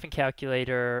on the graphing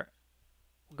calculator,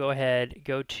 go ahead,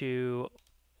 go to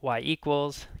y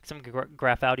equals, because I'm going to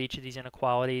graph out each of these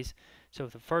inequalities. So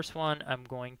the first one, I'm just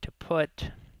going to put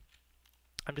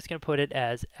it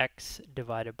as x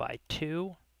divided by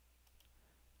 2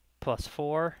 plus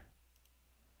 4.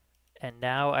 And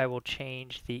now I will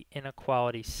change the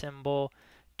inequality symbol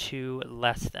to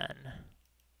less than.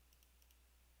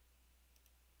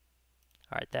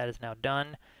 All right, that is now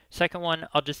done. Second one,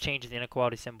 I'll just change the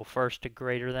inequality symbol first to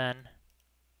greater than.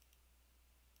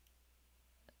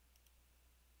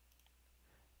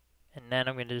 And then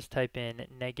I'm going to just type in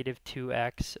negative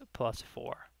 2x plus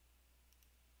 4.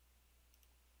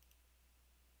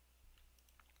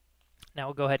 Now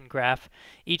we'll go ahead and graph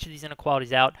each of these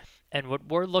inequalities out. And what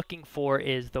we're looking for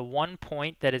is the one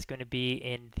point that is going to be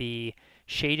in the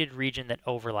shaded region that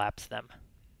overlaps them.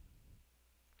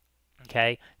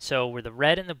 Okay, so where the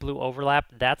red and the blue overlap,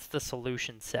 that's the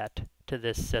solution set to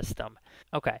this system.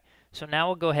 Okay, so now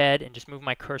we'll go ahead and just move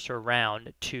my cursor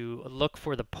around to look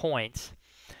for the points,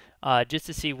 just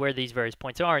to see where these various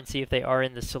points are and see if they are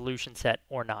in the solution set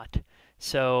or not.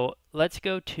 So let's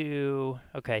go to,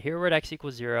 okay, here we're at x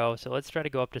equals 0, so let's try to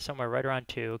go up to somewhere right around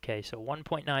 2. Okay, so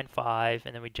 1.95,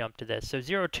 and then we jump to this. So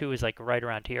 0, 2 is like right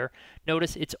around here.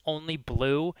 Notice it's only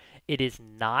blue. It is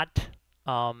not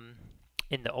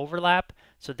in the overlap,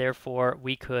 so therefore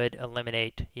we could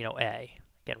eliminate, A.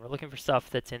 Again, we're looking for stuff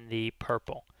that's in the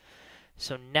purple.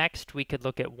 So next we could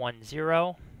look at 1,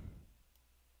 0.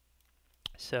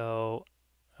 So,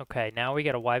 okay, now we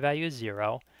got a y value of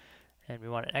 0, and we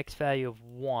want an x value of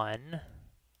 1.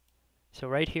 So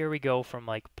right here we go from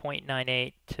like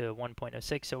 0.98 to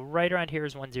 1.06. So right around here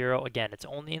is 1, 0. Again, it's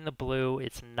only in the blue.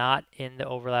 It's not in the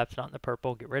overlap. It's not in the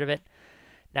purple. Get rid of it.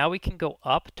 Now we can go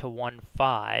up to 1,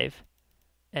 5.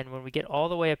 And when we get all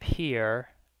the way up here,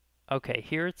 okay,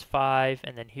 here it's 5,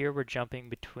 and then here we're jumping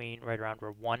between right around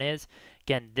where 1 is.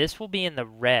 Again, this will be in the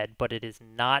red, but it is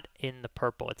not in the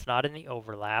purple. It's not in the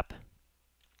overlap.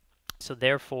 So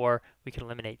therefore, we can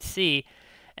eliminate C.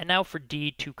 And now for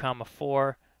D, 2,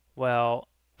 4, well,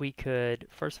 we could,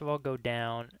 first of all, go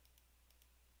down.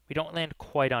 We don't land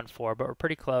quite on 4, but we're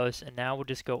pretty close. And now we'll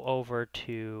just go over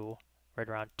to right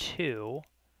around 2.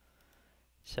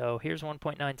 So here's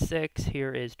 1.96,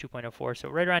 here is 2.04, so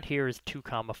right around here is 2,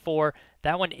 4.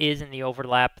 That one is in the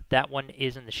overlap, that one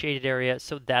is in the shaded area,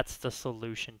 so that's the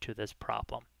solution to this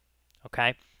problem.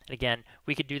 Okay, and again,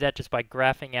 we could do that just by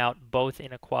graphing out both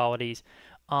inequalities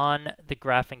on the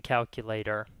graphing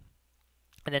calculator,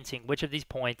 and then seeing which of these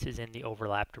points is in the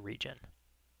overlapped region.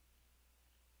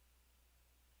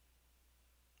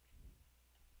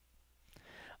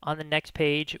 On the next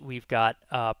page, we've got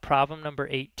problem number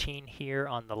 18 here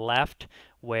on the left,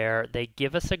 where they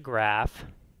give us a graph,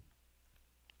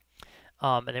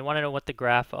 and they want to know what the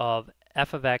graph of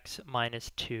f of x minus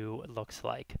 2 looks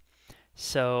like.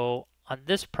 So on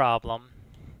this problem,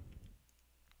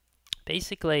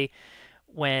 basically,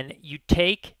 when you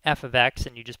take f of x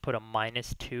and you just put a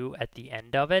minus 2 at the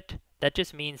end of it, that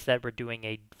just means that we're doing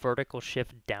a vertical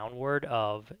shift downward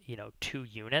of, 2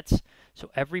 units. So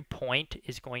every point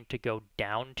is going to go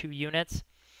down 2 units.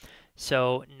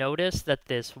 So notice that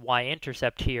this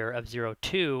y-intercept here of 0,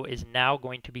 2 is now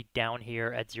going to be down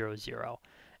here at 0, 0.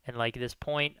 And like this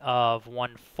point of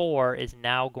 1, 4 is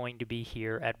now going to be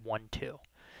here at 1, 2.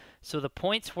 So the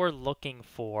points we're looking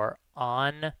for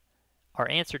on our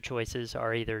answer choices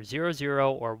are either 0,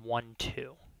 0 or 1,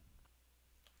 2.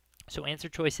 So answer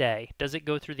choice A, does it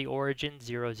go through the origin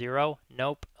 0, 0?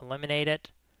 Nope, eliminate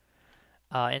it.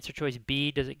 Answer choice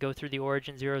B, does it go through the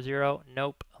origin 0, 0?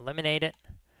 Nope, eliminate it.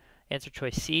 Answer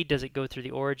choice C, does it go through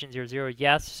the origin 0, 0?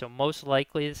 Yes, so most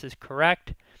likely this is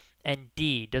correct. And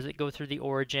D, does it go through the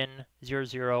origin 0,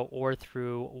 0 or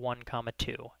through 1,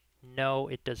 2? No,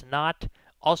 it does not.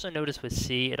 Also notice with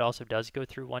C, it also does go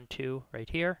through 1, 2 right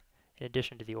here, in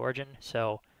addition to the origin.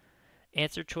 So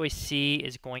answer choice C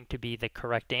is going to be the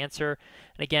correct answer.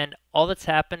 And again, all that's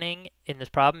happening in this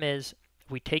problem is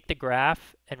we take the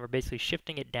graph and we're basically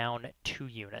shifting it down 2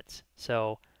 units.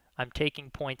 So I'm taking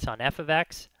points on f of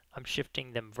x, I'm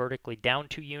shifting them vertically down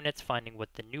 2 units, finding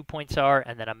what the new points are,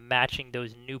 and then I'm matching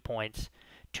those new points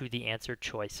to the answer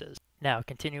choices. Now,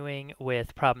 continuing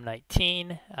with problem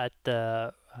 19 at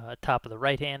the top of the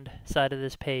right-hand side of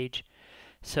this page.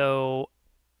 So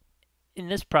in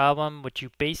this problem, what you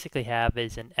basically have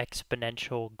is an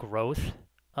exponential growth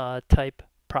type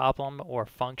problem or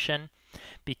function,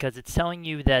 because it's telling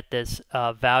you that this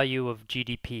value of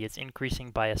GDP is increasing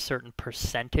by a certain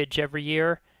percentage every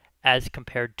year as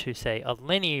compared to, say, a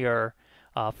linear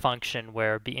function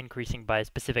where it'd be increasing by a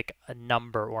specific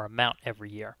number or amount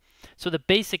every year. So the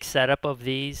basic setup of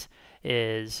these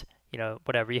is,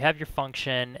 whatever, you have your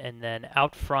function, and then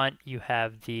out front you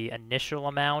have the initial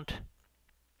amount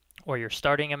or your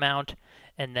starting amount,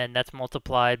 and then that's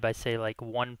multiplied by, say, like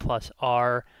 1 plus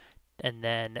r, and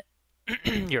then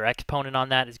your exponent on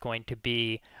that is going to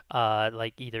be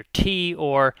like either t,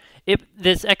 or if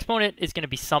this exponent is going to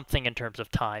be something in terms of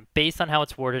time. Based on how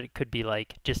it's worded, it could be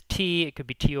like just t, it could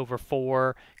be t over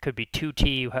 4, it could be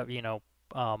 2t,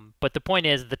 but the point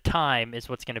is the time is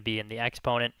what's going to be in the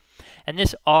exponent. And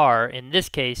this r, in this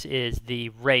case, is the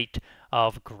rate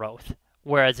of growth.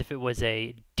 Whereas if it was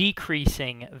a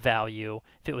decreasing value,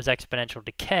 if it was exponential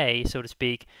decay, so to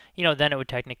speak, then it would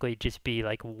technically just be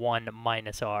like 1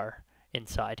 minus r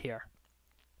inside here.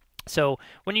 So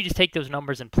when you just take those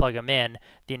numbers and plug them in,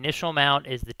 the initial amount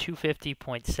is the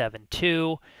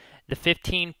 250.72. The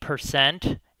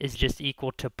 15% is just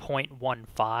equal to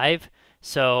 0.15.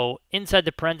 So inside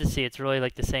the parenthesis, it's really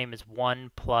like the same as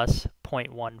 1 plus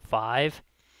 1.15.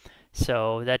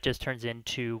 So that just turns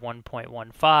into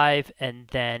 1.15, and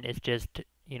then it's just,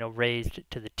 raised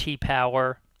to the t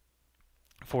power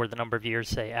for the number of years,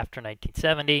 say, after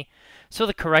 1970. So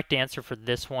the correct answer for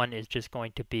this one is just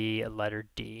going to be letter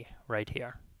D right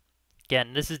here.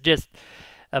 Again, this is just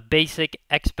a basic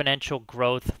exponential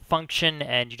growth function,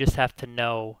 and you just have to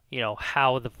know,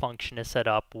 how the function is set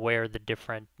up, where the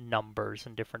different numbers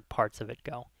and different parts of it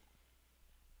go.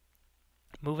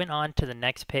 Moving on to the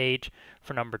next page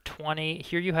for number 20.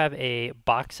 Here you have a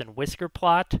box and whisker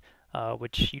plot,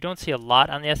 which you don't see a lot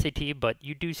on the SAT, but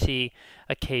you do see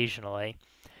occasionally.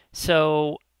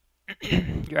 So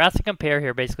you're asked to compare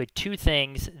here basically two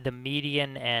things, the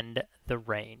median and the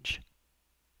range.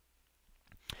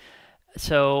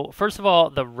 So first of all,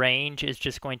 the range is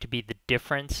just going to be the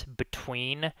difference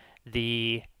between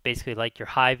basically like your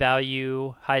highest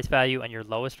value, and your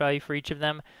lowest value for each of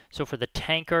them. So for the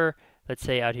tanker, let's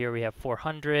say out here we have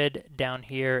 400. Down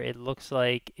here it looks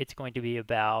like it's going to be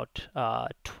about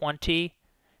 20,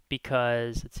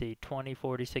 because let's see, 20,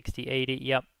 40, 60, 80.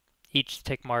 Yep, each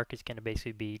tick mark is going to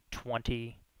basically be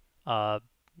 20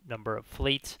 number of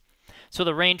fleets. So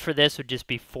the range for this would just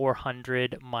be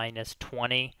 400 minus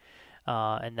 20,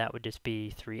 and that would just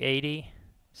be 380.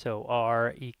 So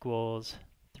R equals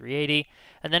 380.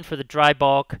 And then for the dry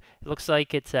bulk, it looks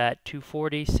like it's at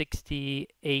 240, 60,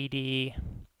 80.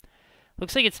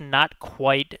 Looks like it's not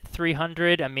quite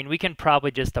 300. I mean, we can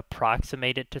probably just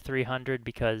approximate it to 300,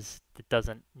 because it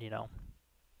doesn't,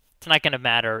 it's not going to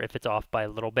matter if it's off by a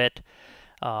little bit.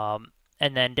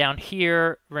 And then down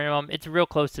here, it's real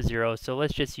close to 0, so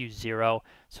let's just use 0.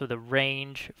 So the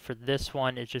range for this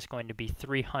one is just going to be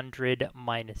 300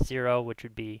 minus 0, which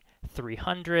would be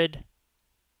 300.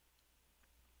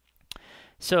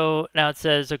 So now it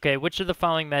says, okay, which of the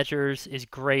following measures is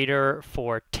greater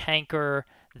for tanker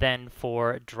than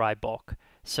for dry bulk?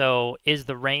 So is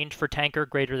the range for tanker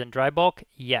greater than dry bulk?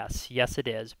 Yes. Yes, it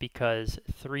is, because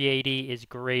 380 is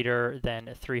greater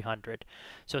than 300.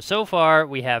 So far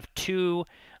we have 2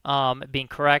 being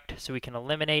correct, so we can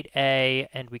eliminate A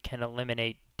and we can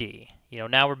eliminate D.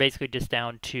 Now we're basically just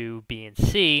down to B and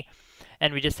C,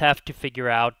 and we just have to figure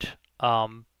out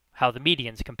how the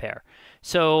medians compare.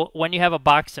 So when you have a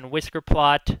box and whisker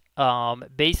plot,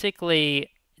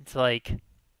 basically it's like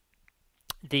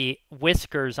the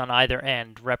whiskers on either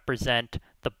end represent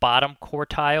the bottom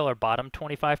quartile, or bottom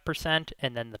 25%,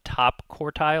 and then the top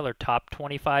quartile, or top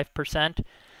 25%.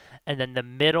 And then the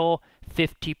middle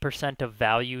 50% of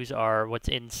values are what's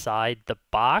inside the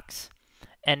box.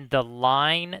 And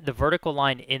the vertical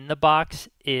line in the box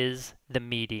is the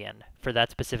median for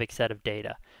that specific set of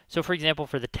data. So for example,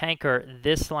 for the tanker,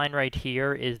 this line right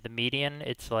here is the median.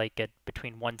 It's like at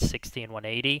between 160 and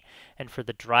 180. And for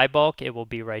the dry bulk, it will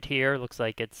be right here. Looks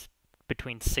like it's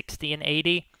between 60 and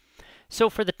 80. So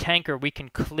for the tanker, we can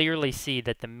clearly see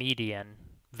that the median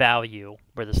value,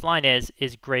 where this line is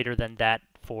greater than that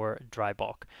for dry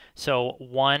bulk. So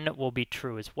 1 will be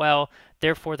true as well.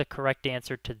 Therefore, the correct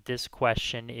answer to this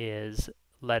question is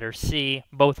letter C.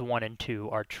 Both 1 and 2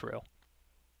 are true.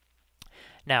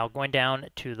 Now, going down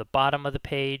to the bottom of the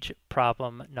page,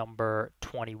 problem number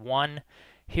 21.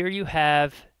 Here you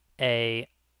have an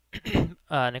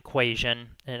equation,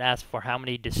 and it asks for how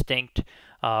many distinct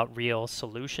real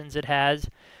solutions it has.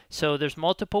 So there's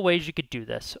multiple ways you could do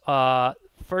this.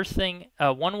 First thing,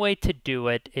 one way to do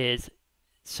it is,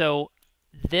 so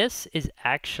this is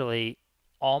actually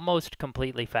almost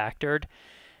completely factored.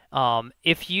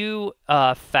 If you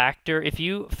factor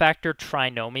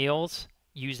trinomials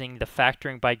using the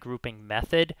factoring by grouping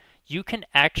method, you can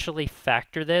actually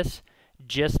factor this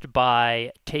just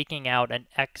by taking out an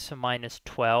x minus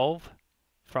 12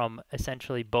 from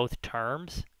essentially both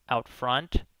terms out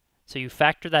front. So you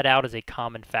factor that out as a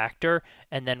common factor,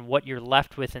 and then what you're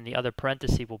left with in the other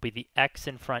parenthesis will be the x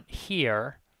in front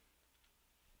here,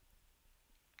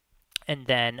 and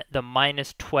then the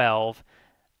minus 12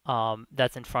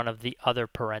 that's in front of the other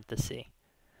parenthesis.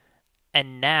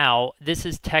 And now this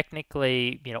is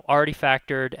technically, already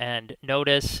factored, and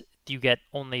notice you get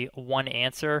only one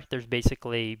answer. There's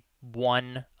basically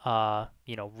one,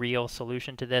 real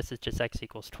solution to this. It's just x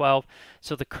equals 12.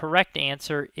 So the correct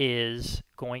answer is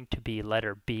going to be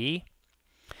letter B.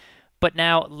 But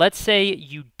now let's say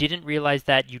you didn't realize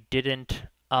that, you didn't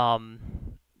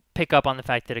pick up on the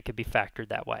fact that it could be factored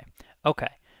that way.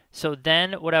 Okay, so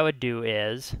then what I would do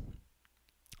is,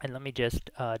 and let me just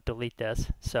delete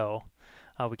this so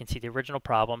we can see the original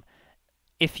problem.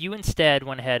 If you instead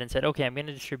went ahead and said, okay, I'm going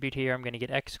to distribute here, I'm going to get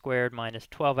x squared minus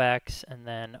 12x, and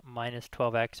then minus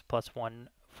 12x plus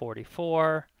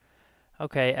 144.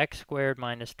 Okay, x squared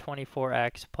minus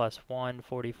 24x plus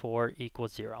 144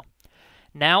 equals 0.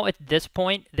 Now at this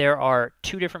point, there are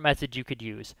two different methods you could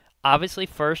use. Obviously,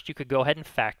 first you could go ahead and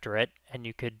factor it, and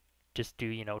you could just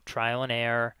do, trial and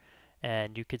error,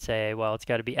 and you could say, well, it's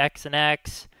got to be x and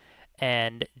x,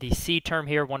 and the c term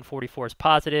here, 144, is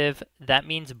positive. That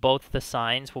means both the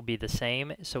signs will be the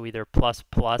same, so either plus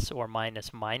plus or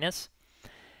minus minus.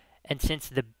 And since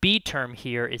the b term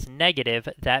here is negative,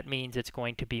 that means it's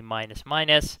going to be minus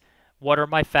minus. What are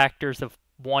my factors of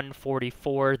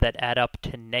 144 that add up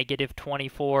to negative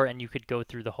 24? And you could go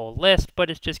through the whole list,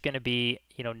 but it's just going to be,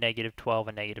 negative 12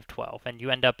 and negative 12. And you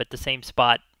end up at the same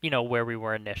spot, where we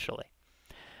were initially.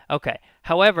 Okay.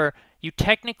 However, you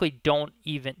technically don't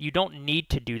need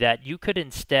to do that. You could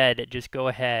instead just go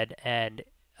ahead and,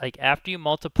 like, after you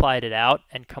multiplied it out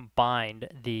and combined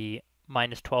the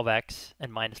minus 12x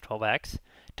and minus 12x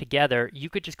together, you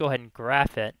could just go ahead and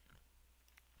graph it.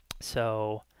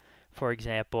 So, for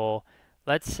example,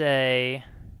 let's say,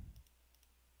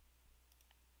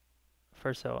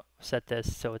 first I'll set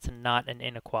this so it's not an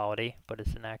inequality, but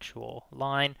it's an actual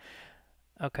line.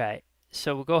 Okay,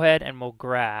 so we'll go ahead and we'll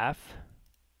graph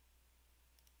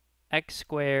x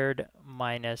squared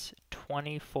minus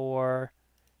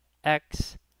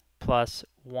 24x plus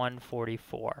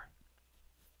 144.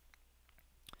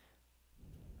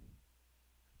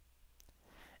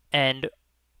 And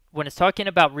when it's talking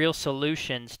about real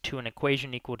solutions to an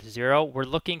equation equal to 0, we're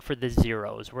looking for the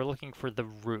zeros. We're looking for the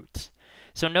roots.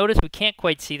 So notice we can't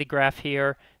quite see the graph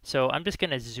here, so I'm just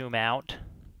going to zoom out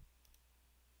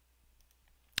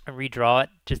and redraw it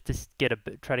just to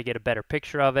try to get a better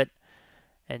picture of it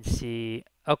and see.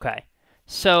 Okay,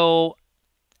 so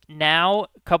now a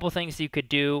couple things you could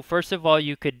do. First of all,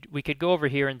 we could go over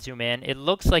here and zoom in. It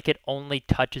looks like it only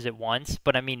touches it once,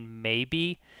 but I mean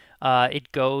maybe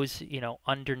it goes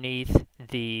underneath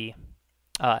the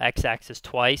x-axis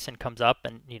twice and comes up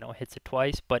and hits it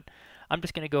twice. But I'm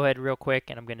just going to go ahead real quick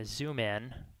and I'm going to zoom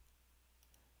in,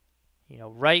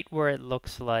 right where it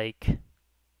looks like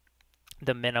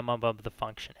the minimum of the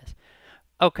function is.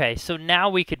 Okay, so now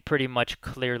we could pretty much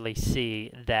clearly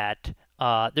see that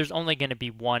there's only going to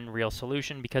be one real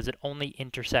solution because it only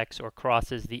intersects or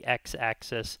crosses the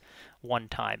x-axis one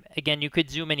time. Again, you could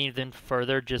zoom in even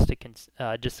further just to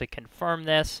confirm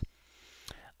this.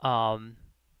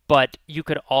 But you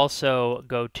could also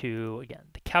go to, again,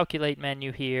 the calculate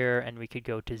menu here, and we could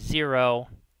go to 0.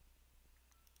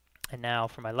 And now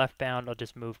for my left bound, I'll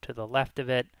just move to the left of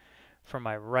it. For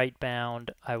my right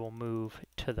bound, I will move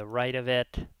to the right of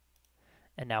it.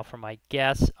 And now for my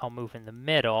guess, I'll move in the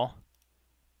middle.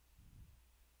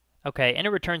 Okay, and it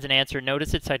returns an answer.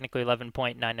 Notice it's technically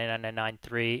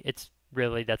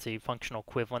 11.99993. That's a functional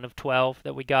equivalent of 12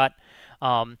 that we got.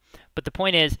 But the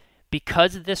point is,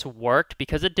 because this worked,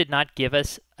 because it did not give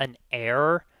us an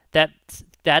error, that's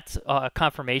a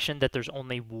confirmation that there's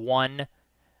only one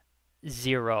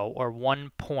 0 or one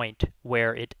point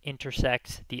where it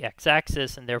intersects the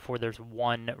x-axis, and therefore there's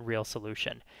one real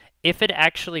solution. If it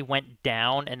actually went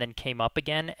down and then came up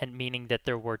again, and meaning that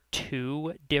there were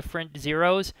two different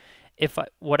zeros,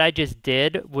 what I just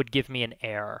did would give me an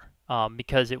error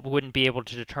because it wouldn't be able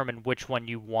to determine which one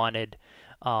you wanted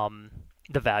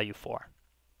the value for.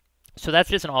 So that's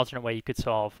just an alternate way you could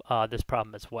solve this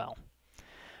problem as well.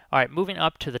 All right, moving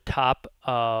up to the top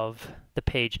of the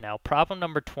page now. Problem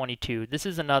number 22. This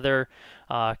is another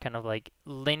kind of like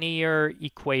linear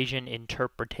equation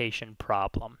interpretation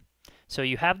problem. So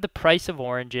you have the price of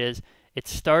oranges.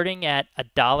 It's starting at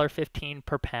 $1.15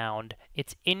 per pound.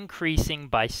 It's increasing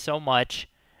by so much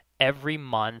every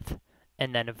month,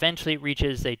 and then eventually it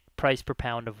reaches a price per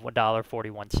pound of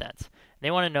 $1.41.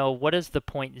 They want to know, what does the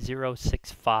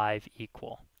 0.065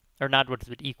 equal? Or not what does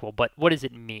it equal, but what does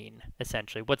it mean,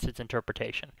 essentially? What's its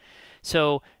interpretation?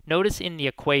 So notice in the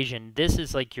equation, this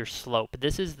is like your slope.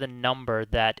 This is the number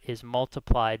that is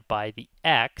multiplied by the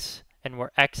x, and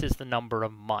where x is the number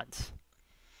of months.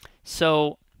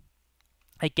 So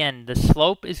again, the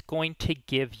slope is going to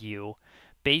give you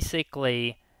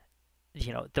basically,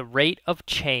 the rate of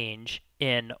change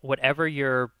in whatever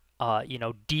your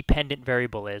dependent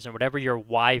variable is, or whatever your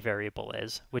y variable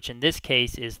is, which in this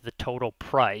case is the total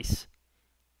price,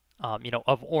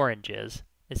 of oranges,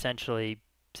 essentially,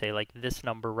 say like this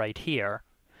number right here.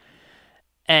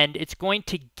 And it's going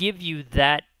to give you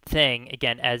that thing,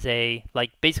 again, as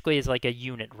basically as like a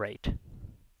unit rate.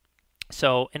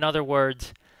 So in other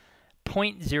words,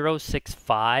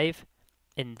 0.065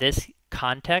 in this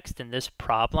context, in this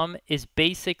problem, is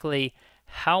basically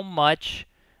how much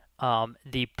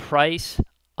the price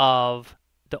of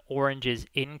the oranges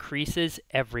increases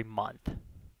every month.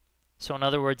 So in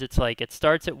other words, it's like it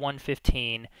starts at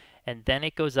 115 and then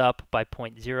it goes up by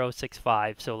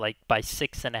 0.065, so like by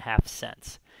 6.5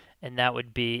 cents. And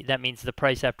that means the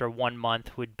price after 1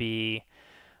 month would be,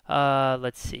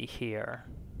 let's see here.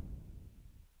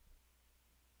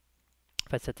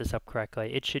 If I set this up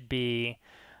correctly, it should be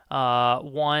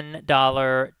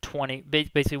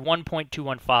 $1.20, basically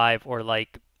 1.215, or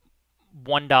like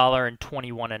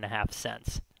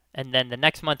 $1.21.5. And then the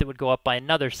next month it would go up by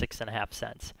another 6.5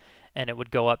 cents, and it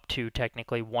would go up to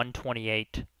technically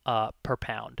 128 per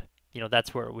pound.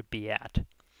 That's where it would be at.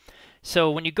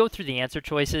 So when you go through the answer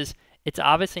choices, it's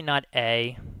obviously not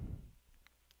A.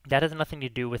 That has nothing to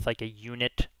do with like a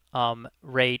unit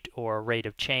rate or rate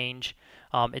of change.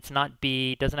 It's not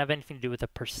B. Doesn't have anything to do with a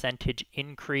percentage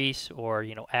increase or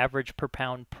average per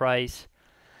pound price.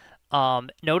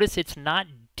 Notice it's not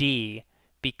D,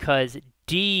 because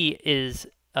D is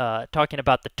talking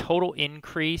about the total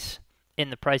increase in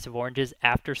the price of oranges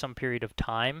after some period of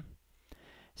time.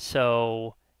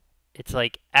 So it's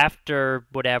like after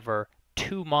whatever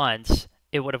 2 months,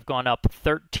 it would have gone up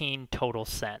 13 total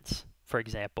cents. For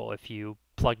example, if you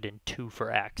plugged in 2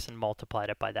 for X and multiplied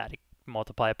it by that,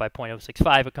 multiply it by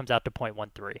 0.065, it comes out to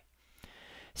 0.13.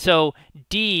 So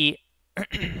D,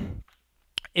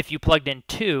 if you plugged in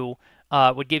 2,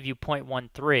 would give you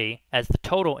 0.13 as the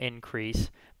total increase,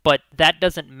 but that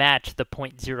doesn't match the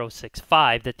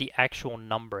 0.065 that the actual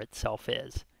number itself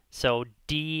is. So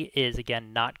D is,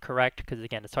 again, not correct, because,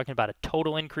 again, it's talking about a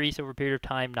total increase over a period of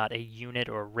time, not a unit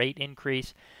or rate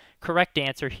increase. Correct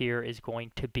answer here is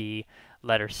going to be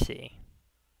letter C.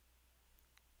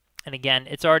 And again,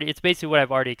 it's basically what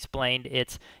I've already explained.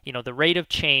 It's, the rate of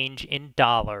change in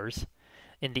dollars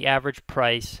in the average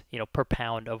price, per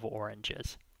pound of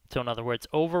oranges. So in other words,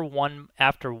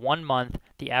 after 1 month,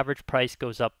 the average price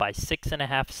goes up by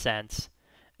 6.5 cents,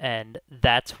 and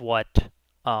that's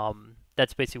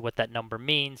basically what that number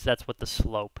means. That's what the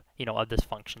slope, of this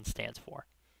function stands for.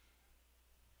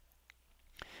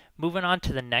 Moving on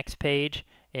to the next page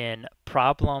in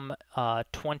problem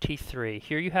 23.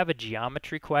 Here you have a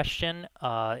geometry question.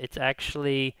 It's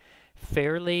actually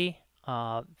fairly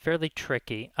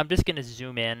tricky. I'm just going to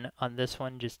zoom in on this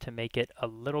one just to make it a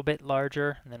little bit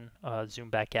larger, and then zoom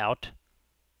back out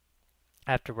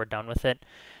after we're done with it.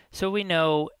 So we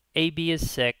know AB is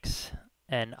 6,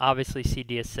 and obviously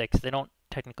CD is 6. They don't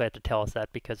technically have to tell us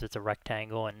that because it's a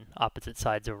rectangle and opposite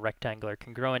sides of a rectangle are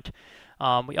congruent.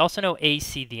 We also know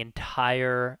AC, the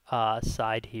entire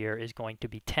side here, is going to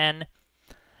be 10.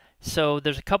 So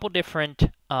there's a couple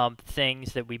different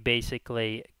things that we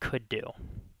basically could do.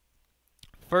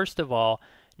 First of all,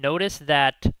 notice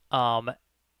that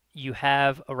you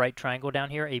have a right triangle down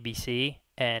here, ABC,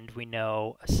 and we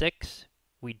know a 6.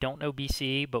 We don't know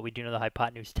BC, but we do know the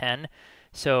hypotenuse 10.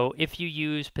 So if you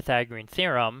use Pythagorean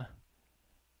theorem,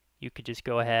 you could just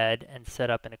go ahead and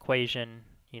set up an equation,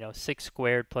 6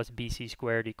 squared plus BC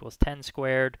squared equals 10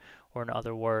 squared, or in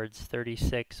other words,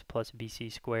 36 plus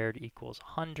BC squared equals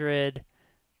 100,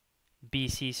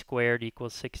 BC squared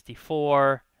equals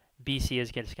 64, BC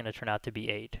is just going to turn out to be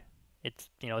 8. It's,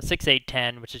 6, 8,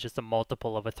 10, which is just a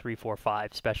multiple of a 3, 4,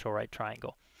 5 special right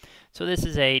triangle. So this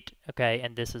is 8, okay,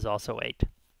 and this is also 8.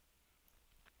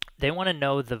 They want to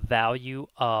know the value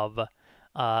of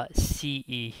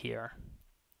CE here.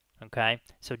 Okay,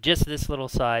 so just this little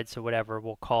side, so whatever,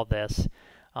 we'll call this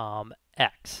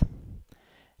X.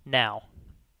 Now,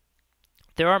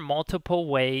 there are multiple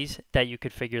ways that you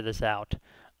could figure this out.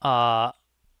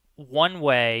 One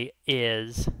way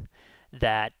is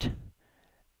that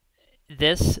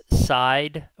this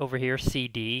side over here,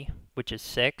 CD, which is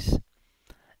 6,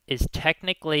 is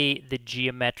technically the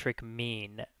geometric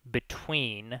mean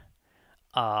between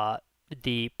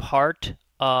the part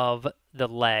of the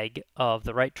leg of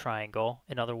the right triangle.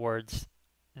 In other words,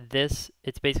 it's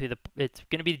going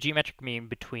to be the geometric mean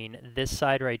between this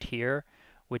side right here,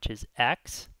 which is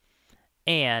X,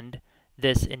 and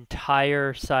this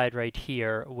entire side right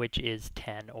here, which is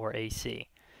 10, or AC.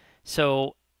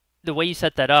 So the way you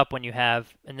set that up when you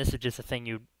have, and this is just a thing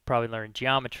you probably learn in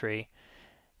geometry,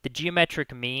 the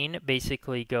geometric mean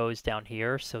basically goes down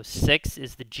here. So 6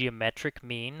 is the geometric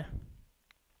mean,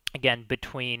 again,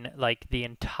 between like the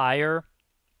entire,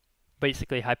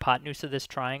 basically, hypotenuse of this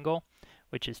triangle,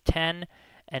 which is 10,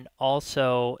 and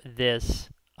also this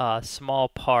small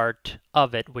part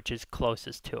of it, which is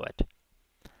closest to it.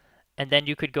 And then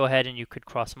you could go ahead and you could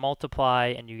cross multiply,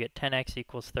 and you get 10x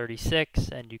equals 36,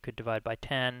 and you could divide by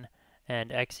 10,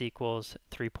 and x equals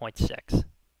 3.6.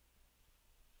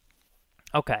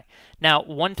 Okay, now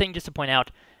one thing just to point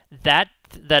out, that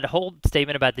whole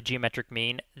statement about the geometric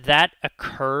mean, that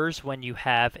occurs when you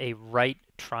have a right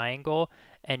triangle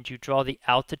and you draw the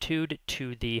altitude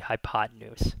to the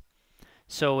hypotenuse.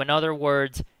 So in other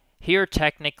words, here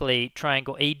technically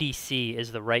triangle ADC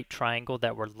is the right triangle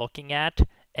that we're looking at,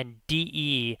 and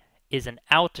DE is an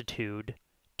altitude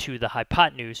to the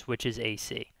hypotenuse, which is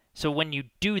AC. So when you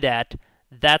do that,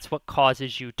 that's what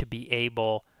causes you to be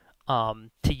able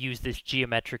to use this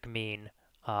geometric mean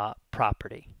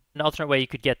property. An alternate way you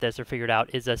could get this or figure it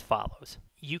out is as follows.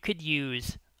 You could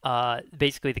use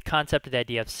basically the concept of the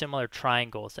idea of similar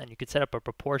triangles, and you could set up a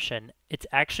proportion. It's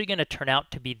actually going to turn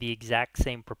out to be the exact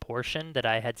same proportion that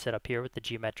I had set up here with the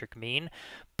geometric mean,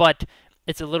 but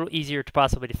it's a little easier to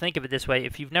possibly think of it this way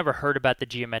if you've never heard about the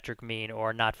geometric mean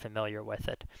or not familiar with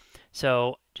it.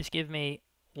 So just give me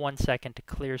 1 second to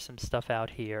clear some stuff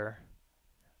out here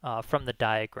from the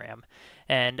diagram.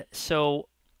 And so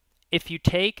if you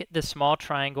take the small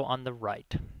triangle on the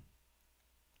right,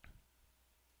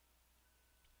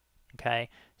 okay,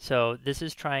 so this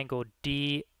is triangle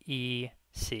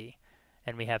DEC,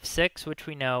 and we have 6, which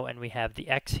we know, and we have the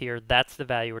x here. That's the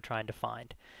value we're trying to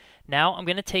find. Now I'm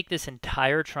going to take this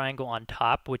entire triangle on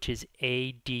top, which is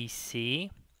ADC,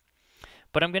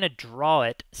 but I'm going to draw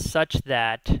it such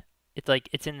that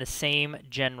it's in the same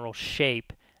general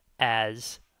shape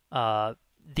as the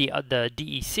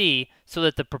DEC, so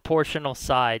that the proportional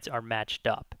sides are matched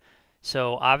up.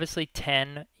 So obviously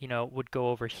 10, would go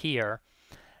over here.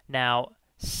 Now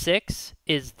 6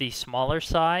 is the smaller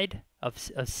side of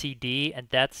CD, and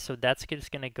that's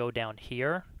just going to go down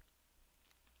here.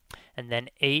 And then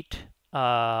 8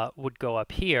 would go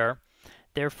up here.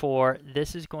 Therefore,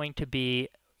 this is going to be,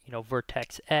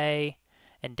 vertex A,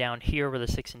 and down here where the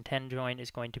 6 and 10 join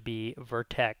is going to be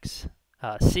vertex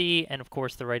C, and of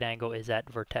course the right angle is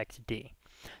at vertex D.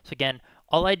 So again,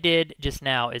 all I did just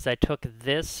now is I took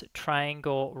this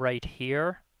triangle right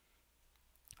here,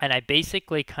 and I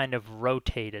basically kind of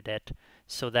rotated it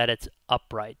so that it's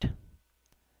upright.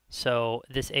 So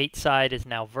this 8 side is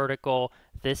now vertical,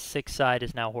 this 6 side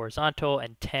is now horizontal,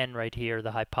 and 10 right here,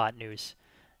 the hypotenuse,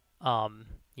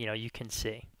 you can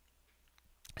see.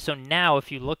 So now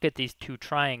if you look at these two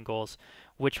triangles,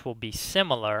 which will be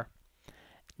similar,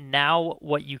 now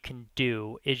what you can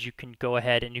do is you can go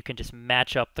ahead and you can just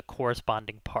match up the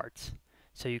corresponding parts.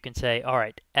 So you can say, all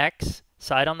right, x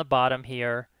side on the bottom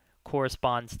here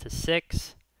corresponds to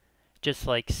 6, just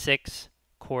like 6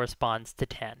 corresponds to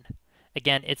 10.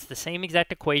 Again, it's the same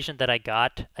exact equation that I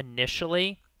got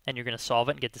initially, and you're going to solve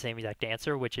it and get the same exact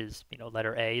answer, which is,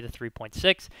 letter A, the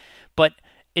 3.6. But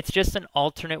it's just an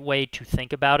alternate way to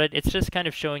think about it. It's just kind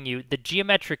of showing you the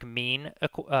geometric mean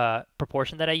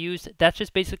proportion that I used. That's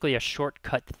just basically a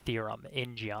shortcut theorem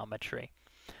in geometry.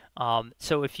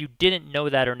 So if you didn't know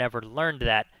that or never learned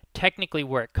that, technically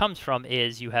where it comes from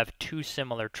is you have two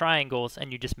similar triangles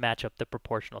and you just match up the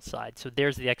proportional sides. So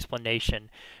there's the explanation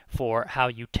for how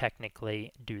you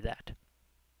technically do that.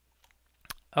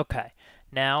 Okay,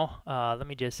 now let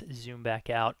me just zoom back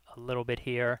out a little bit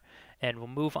here, and we'll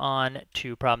move on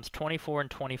to problems 24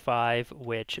 and 25,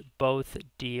 which both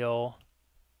deal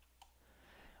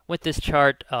with this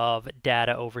chart of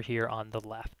data over here on the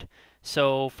left.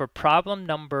 So for problem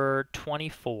number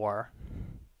 24,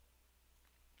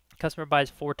 customer buys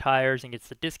 4 tires and gets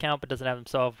the discount but doesn't have them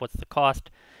solved. What's the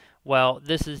cost? Well,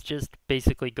 this is just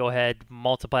basically go ahead,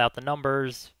 multiply out the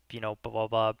numbers, blah, blah,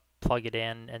 blah, plug it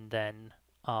in, and then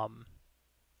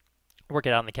work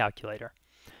it out on the calculator.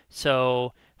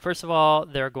 So first of all,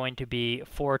 there are going to be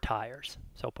 4 tires.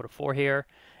 So I'll put a 4 here.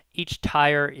 Each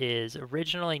tire is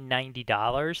originally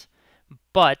 $90,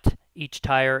 but each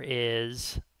tire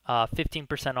is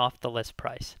 15% off the list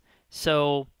price.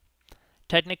 So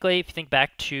technically, if you think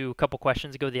back to a couple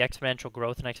questions ago, the exponential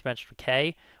growth and exponential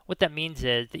decay, what that means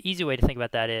is, the easy way to think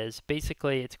about that is,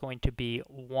 basically it's going to be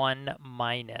 1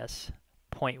 minus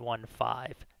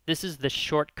 0.15. This is the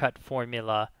shortcut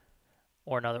formula,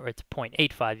 or in other words,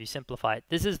 0.85, you simplify it.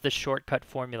 This is the shortcut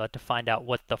formula to find out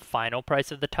what the final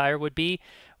price of the tire would be,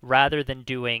 rather than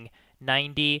doing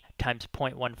 90 times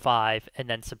 0.15 and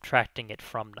then subtracting it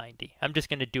from 90. I'm just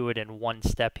going to do it in one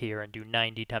step here and do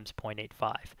 90 times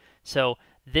 0.85. So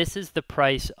this is the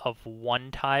price of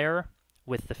 1 tire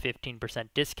with the 15%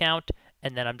 discount,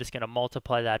 and then I'm just going to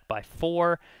multiply that by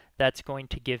 4. That's going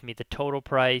to give me the total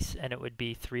price, and it would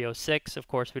be 306. Of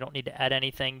course, we don't need to add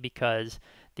anything because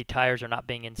the tires are not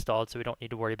being installed, so we don't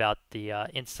need to worry about the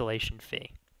installation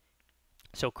fee.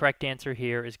 So correct answer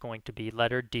here is going to be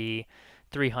letter D,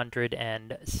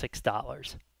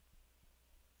 $306.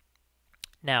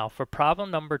 Now, for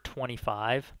problem number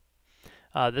 25,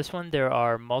 this one there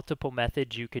are multiple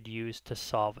methods you could use to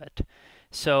solve it.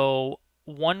 So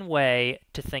one way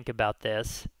to think about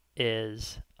this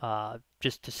is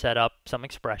just to set up some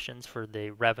expressions for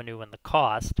the revenue and the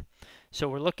cost. So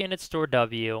we're looking at store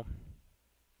W.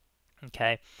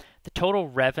 Okay, the total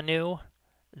revenue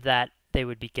that they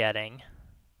would be getting,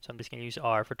 so I'm just going to use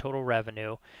R for total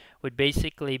revenue, would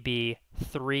basically be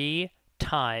 3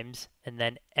 times and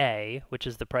then A, which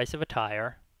is the price of a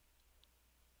tire,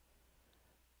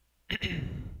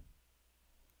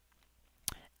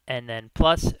 and then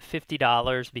plus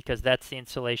 $50 because that's the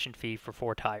installation fee for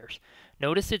 4 tires.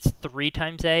 Notice it's 3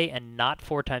 times A and not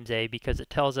 4 times A because it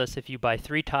tells us if you buy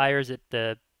 3 tires at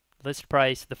the list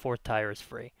price, the 4th tire is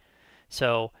free.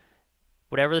 So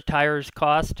whatever the tires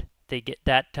cost, they get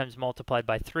that times multiplied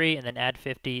by 3 and then add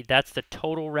 50. That's the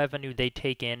total revenue they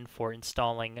take in for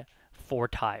installing 4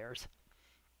 tires.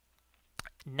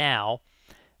 Now,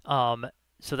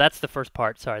 so that's the first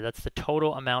part. Sorry, that's the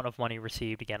total amount of money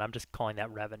received. Again, I'm just calling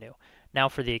that revenue. Now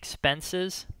for the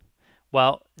expenses,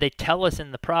 well, they tell us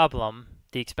in the problem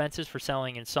the expenses for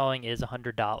selling and installing is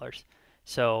 $100.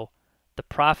 So the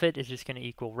profit is just going to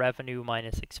equal revenue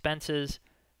minus expenses.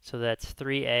 So that's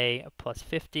 3A plus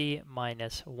 50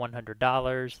 minus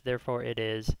 $100. Therefore, it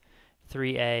is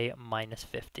 3A minus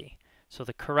 50. So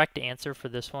the correct answer for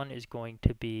this one is going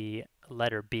to be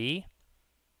letter B.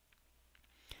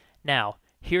 Now,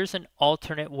 here's an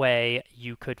alternate way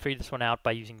you could figure this one out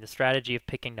by using the strategy of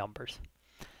picking numbers.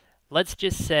 Let's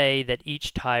just say that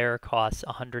each tire costs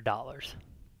 $100.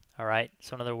 All right,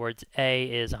 so in other words, A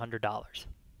is $100.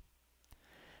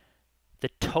 The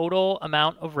total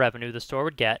amount of revenue the store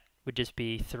would get would just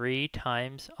be 3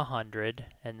 times 100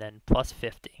 and then plus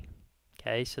 50.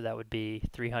 Okay, so that would be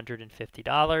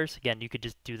 $350. Again, you could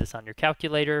just do this on your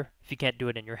calculator if you can't do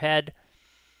it in your head.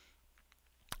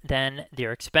 Then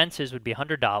their expenses would be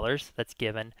 $100. That's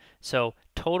given. So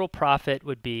total profit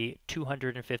would be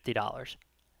 $250.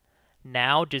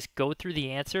 Now just go through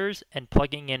the answers and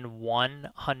plugging in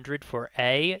 100 for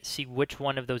A, see which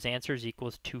one of those answers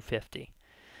equals 250.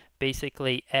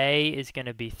 Basically, A is going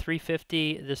to be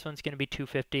 350, this one's going to be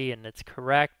 250, and it's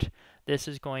correct. This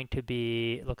is going to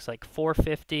be, looks like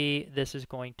 450, this is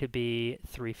going to be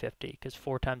 350, because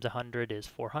 4 times 100 is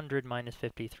 400 minus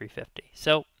 50, 350.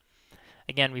 So,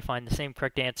 again, we find the same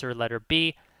correct answer, letter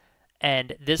B,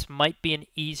 and this might be an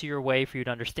easier way for you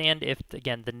to understand if,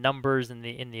 again, the numbers and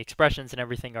in the expressions and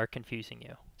everything are confusing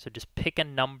you. So just pick a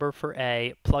number for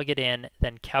A, plug it in,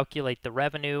 then calculate the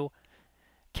revenue,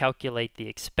 calculate the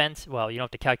expense. Well, you don't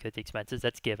have to calculate the expenses,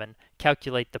 that's given.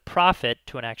 Calculate the profit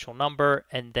to an actual number,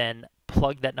 and then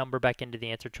plug that number back into the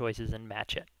answer choices and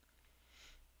match it.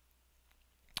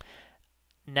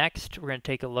 Next, we're going to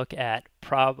take a look at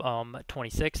problem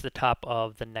 26, the top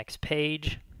of the next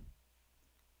page.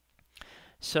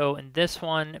 So in this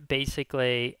one,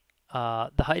 basically,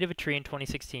 the height of a tree in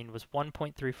 2016 was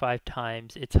 1.35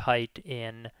 times its height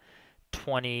in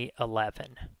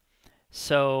 2011.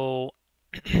 So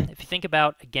if you think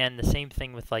about, again, the same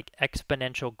thing with like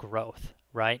exponential growth,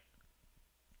 right?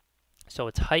 So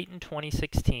its height in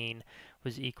 2016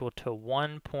 was equal to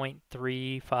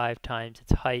 1.35 times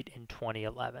its height in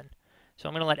 2011. So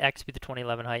I'm going to let x be the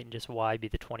 2011 height and just y be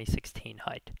the 2016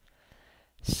 height.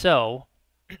 So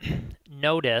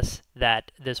notice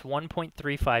that this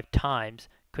 1.35 times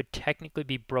could technically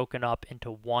be broken up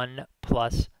into 1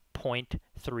 plus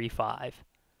 0.35.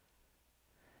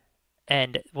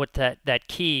 And what that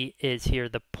key is here,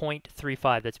 the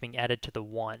 0.35 that's being added to the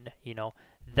 1,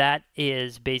 that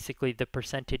is basically the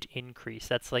percentage increase.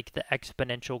 That's like the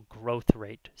exponential growth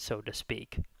rate, so to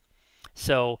speak.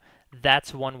 So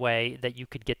that's one way that you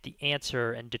could get the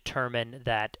answer and determine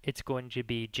that it's going to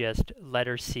be just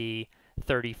letter C,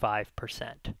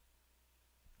 35%.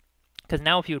 Because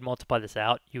now if you would multiply this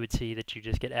out, you would see that you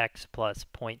just get x plus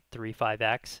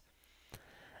 0.35x.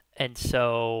 And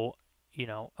so,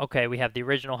 okay, we have the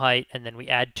original height, and then we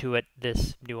add to it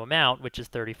this new amount, which is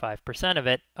 35% of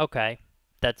it. Okay,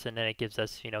 and then it gives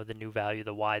us, the new value,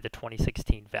 the y, the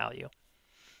 2016 value.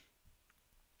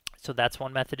 So that's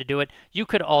one method to do it. You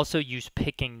could also use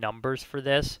picking numbers for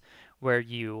this, where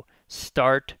you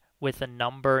start with a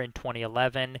number in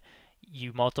 2011,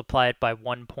 you multiply it by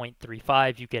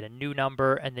 1.35, you get a new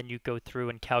number, and then you go through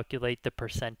and calculate the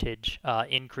percentage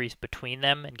increase between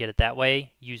them and get it that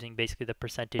way using basically the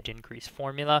percentage increase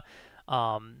formula,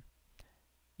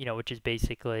 which is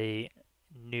basically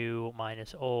new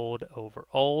minus old over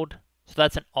old. So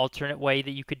that's an alternate way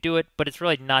that you could do it, but it's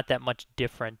really not that much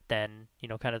different than,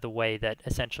 kind of the way that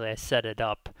essentially I set it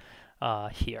up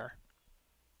here.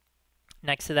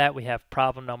 Next to that, we have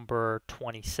problem number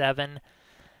 27.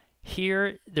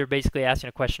 Here, they're basically asking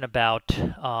a question about,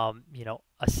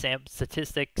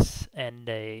 statistics and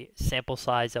a sample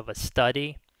size of a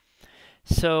study.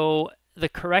 So the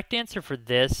correct answer for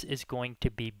this is going to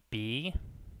be B.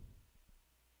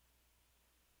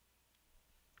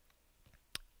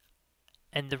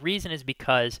 And the reason is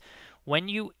because when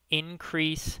you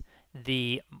increase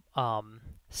the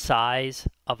size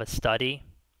of a study,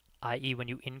 i.e. when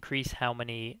you increase how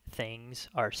many things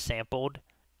are sampled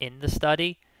in the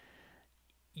study,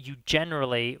 you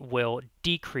generally will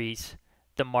decrease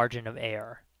the margin of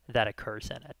error that occurs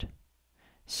in it.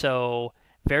 So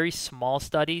very small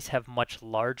studies have much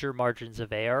larger margins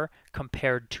of error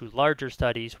compared to larger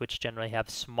studies, which generally have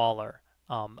smaller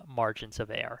margins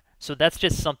of error. So that's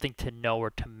just something to know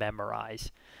or to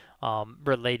memorize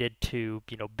related to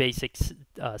basic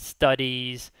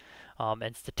studies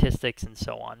and statistics and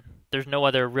so on. There's no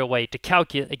other real way to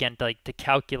calculate, again, to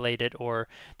calculate it, or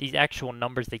these actual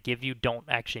numbers they give you don't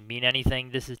actually mean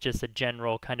anything. This is just a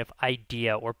general kind of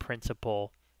idea or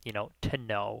principle, to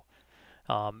know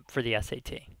for the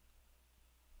SAT.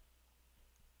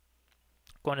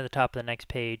 Going to the top of the next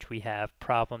page, we have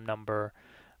problem number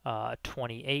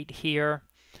 28 here.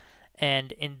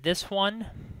 And in this one,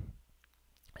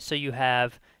 so you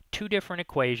have two different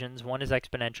equations. One is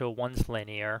exponential, one's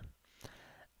linear.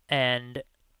 And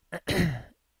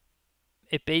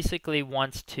it basically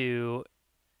wants to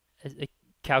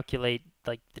calculate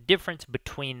like the difference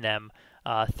between them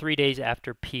 3 days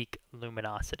after peak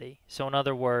luminosity. So in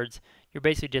other words, you're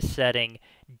basically just setting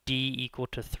d equal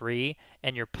to 3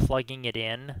 and you're plugging it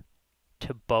in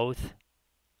to both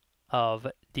of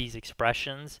these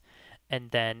expressions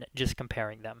and then just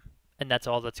comparing them. And that's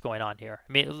all that's going on here.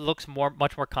 I mean, it looks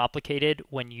much more complicated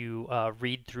when you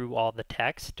read through all the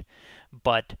text,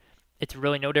 but it's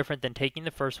really no different than taking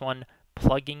the first one,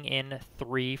 plugging in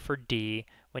 3 for D.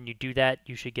 When you do that,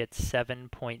 you should get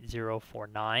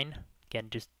 7.049. Again,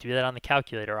 just do that on the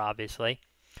calculator, obviously.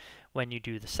 When you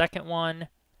do the second one,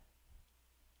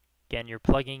 again, you're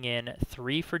plugging in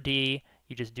 3 for D.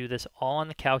 You just do this all on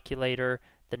the calculator.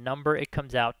 The number it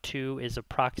comes out to is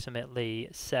approximately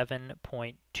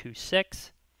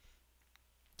 7.26.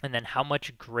 And then how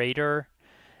much greater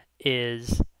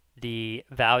is the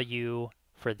value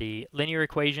for the linear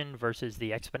equation versus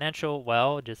the exponential?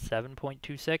 Well, just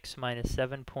 7.26 minus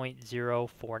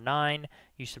 7.049.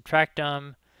 You subtract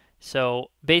them.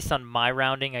 So based on my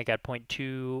rounding, I got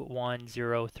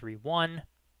 0.21031.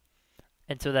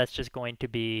 And so that's just going to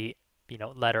be,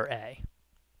 letter A.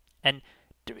 And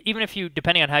even if you,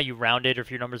 depending on how you round it, or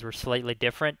if your numbers were slightly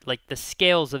different, like the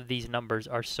scales of these numbers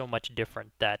are so much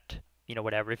different that,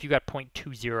 whatever. If you got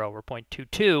 0.20 or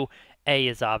 0.22, A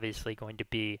is obviously going to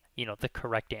be, the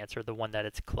correct answer, the one that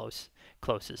it's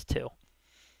closest to.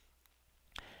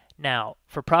 Now,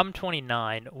 for problem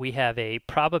 29, we have a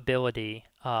probability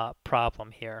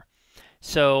problem here.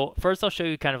 So first I'll show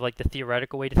you kind of like the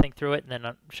theoretical way to think through it, and then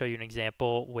I'll show you an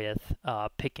example with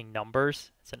picking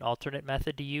numbers. It's an alternate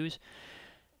method to use.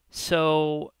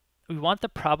 So we want the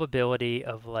probability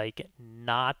of like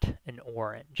not an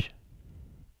orange.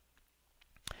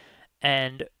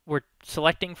 And we're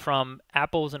selecting from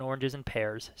apples and oranges and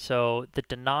pears. So the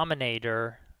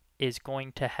denominator is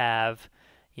going to have,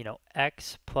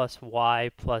 x plus y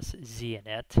plus z in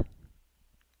it.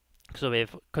 So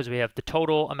because we have the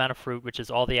total amount of fruit, which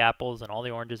is all the apples and all the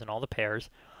oranges and all the pears.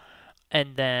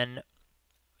 And then,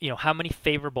 how many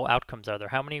favorable outcomes are there?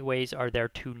 How many ways are there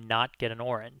to not get an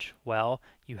orange? Well,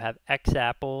 you have x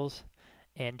apples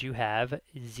and you have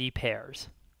z pears.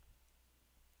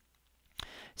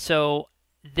 So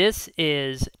this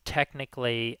is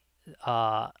technically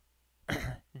like,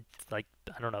 I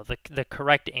don't know, the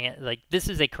correct this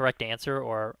is a correct answer,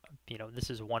 or this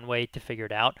is one way to figure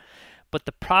it out. But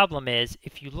the problem is,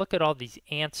 if you look at all these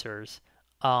answers,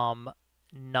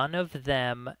 none of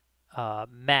them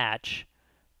match,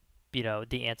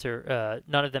 the answer,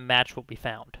 none of them match what we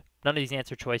found. None of these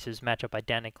answer choices match up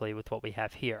identically with what we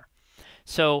have here.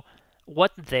 So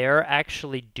what they're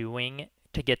actually doing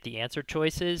to get the answer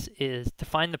choices is to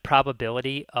find the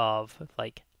probability of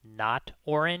like not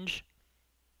orange.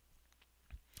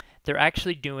 They're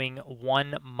actually doing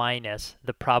 1 minus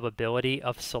the probability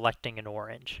of selecting an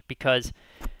orange, because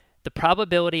the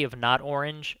probability of not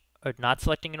orange or not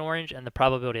selecting an orange and the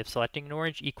probability of selecting an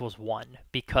orange equals 1,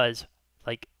 because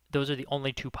like those are the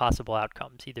only two possible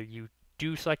outcomes. Either you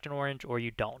do select an orange or you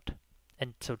don't.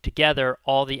 And so together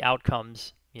all the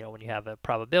outcomes, when you have a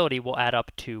probability, will add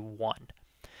up to 1.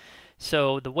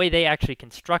 So the way they actually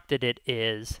constructed it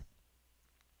is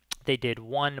they did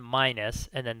 1 minus,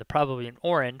 and then the probability in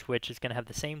orange, which is going to have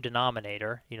the same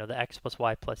denominator, the x plus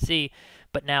y plus z,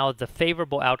 but now the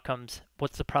favorable outcomes,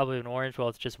 what's the probability in orange? Well,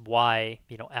 it's just y,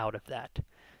 out of that.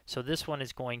 So this one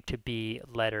is going to be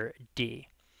letter D.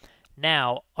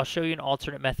 Now, I'll show you an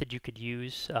alternate method you could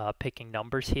use picking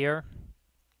numbers here.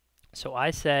 So I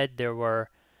said there were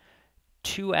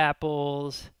 2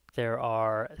 apples, there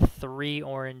are 3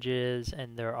 oranges,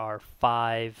 and there are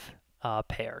 5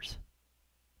 pears.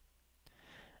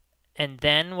 And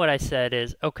then what I said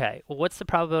is, okay, well, what's the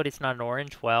probability it's not an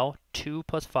orange? Well, 2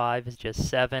 plus 5 is just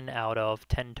 7 out of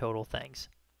 10 total things.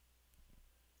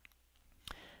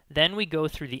 Then we go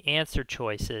through the answer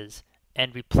choices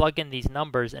and we plug in these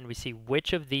numbers and we see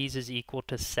which of these is equal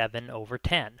to 7 over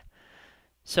 10.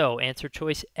 So answer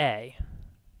choice A,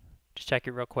 just check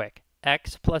it real quick.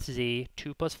 X plus Z,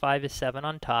 2 plus 5 is 7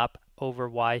 on top, over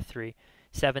Y3,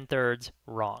 7/3,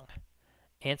 wrong.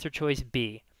 Answer choice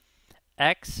B,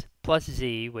 X plus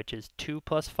Z, which is 2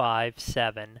 plus 5,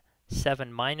 7,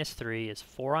 7 minus 3 is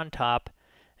 4 on top,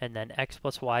 and then X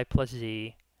plus Y plus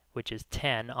Z, which is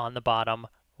 10 on the bottom,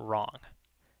 wrong.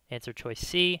 Answer choice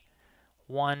C,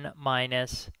 1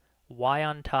 minus Y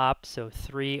on top, so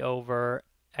 3 over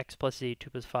X plus Z, 2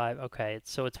 plus 5. Okay,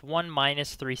 so it's 1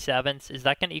 minus 3/7. Is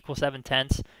that going to equal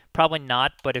 7/10? Probably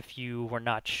not, but if you were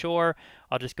not sure,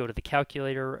 I'll just go to the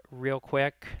calculator real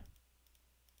quick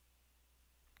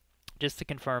just to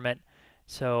confirm it.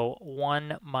 So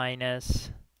 1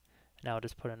 minus, now I'll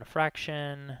just put in a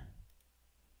fraction,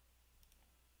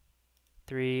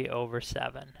 3 over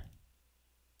 7.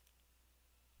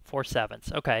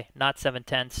 4/7. Okay, not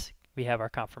 7/10. We have our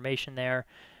confirmation there.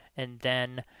 And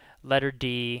then letter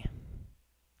D,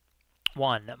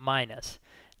 1 minus.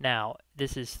 Now,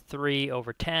 this is 3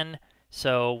 over 10,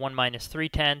 so 1 minus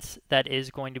 3/10, that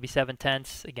is going to be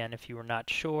 7/10. Again, if you were not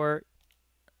sure,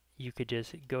 you could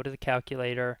just go to the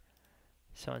calculator.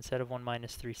 So instead of 1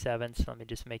 minus 3/7, let me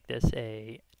just make this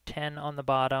a 10 on the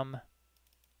bottom.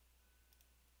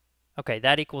 Okay,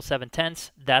 that equals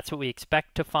 7/10. That's what we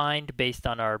expect to find based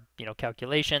on our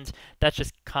calculations. That's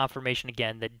just confirmation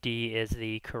again that D is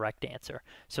the correct answer.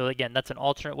 So again, that's an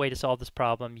alternate way to solve this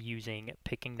problem using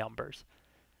picking numbers.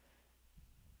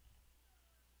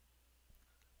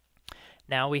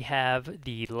 Now we have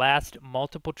the last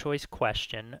multiple choice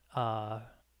question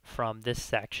from this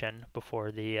section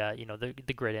before the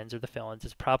the grid ends or the fill-ins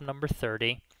is problem number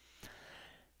 30.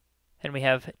 And we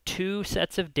have 2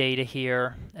 sets of data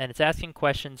here, and it's asking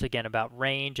questions again about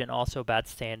range and also about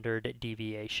standard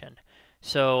deviation.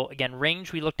 So again,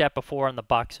 range we looked at before on the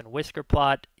box and whisker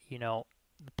plot.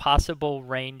 Possible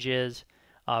ranges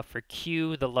for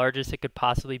Q, the largest it could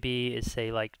possibly be is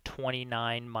say like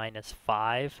 29 minus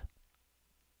 5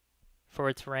 for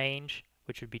its range,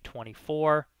 which would be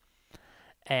 24.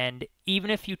 And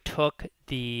even if you took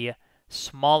the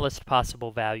smallest possible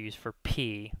values for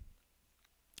P,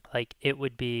 like it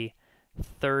would be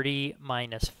 30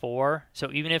 minus 4.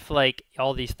 So even if like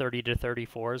all these 30 to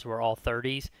 34s were all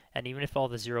 30s, and even if all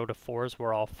the 0 to 4s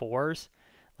were all 4s,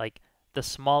 like the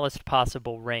smallest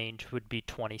possible range would be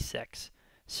 26.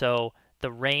 So the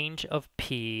range of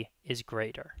P is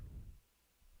greater.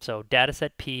 So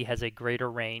dataset P has a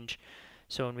greater range.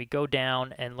 So when we go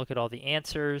down and look at all the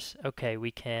answers, okay,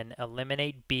 we can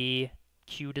eliminate B.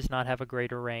 Q does not have a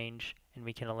greater range, and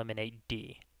we can eliminate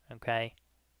D, okay?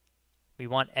 We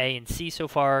want A and C so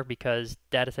far because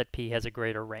dataset P has a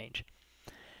greater range.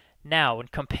 Now, when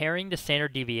comparing the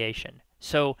standard deviation,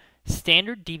 so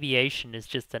standard deviation is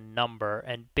just a number,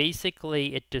 and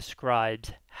basically it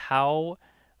describes how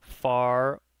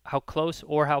close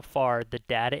or how far the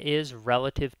data is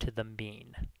relative to the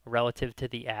mean, relative to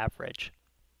the average.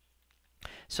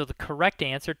 So the correct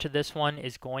answer to this one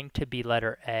is going to be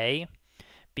letter A,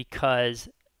 because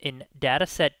in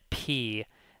dataset P,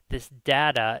 this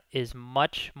data is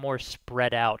much more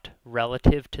spread out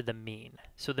relative to the mean.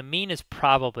 So the mean is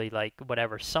probably like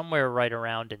whatever, somewhere right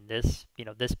around in this,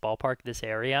 this ballpark, this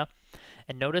area.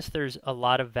 And notice there's a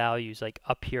lot of values like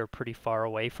up here pretty far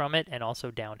away from it and also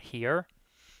down here.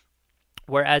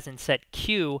 Whereas in set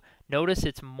Q, notice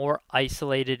it's more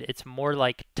isolated, it's more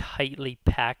like tightly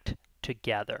packed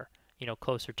together,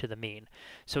 closer to the mean.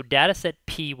 So dataset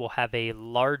P will have a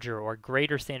larger or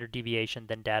greater standard deviation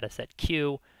than dataset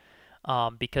Q,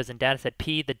 because in dataset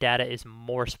P, the data is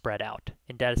more spread out.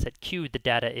 In dataset Q, the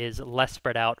data is less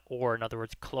spread out, or in other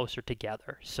words, closer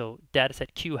together. So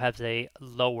dataset Q has a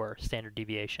lower standard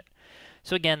deviation.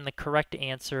 So again, the correct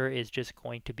answer is just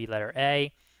going to be letter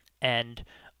A. And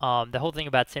the whole thing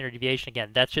about standard deviation, again,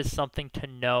 that's just something to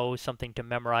know, something to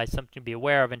memorize, something to be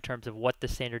aware of in terms of what the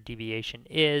standard deviation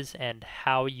is and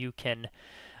how you can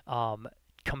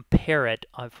compare it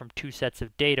from 2 sets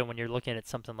of data when you're looking at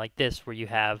something like this where you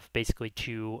have basically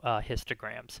 2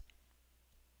 histograms.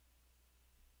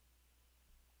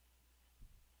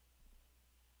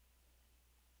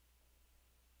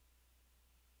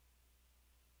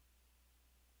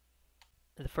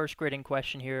 the first grading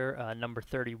question here, number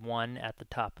 31 at the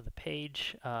top of the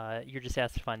page, you're just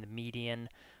asked to find the median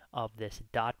of this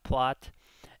dot plot.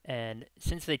 And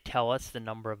since they tell us the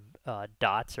number of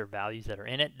dots or values that are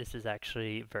in it, this is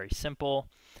actually very simple.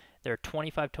 There are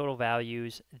 25 total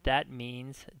values. That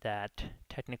means that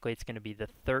technically it's going to be the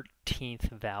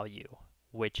 13th value,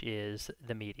 which is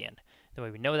the median. The way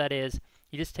we know that is,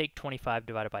 you just take 25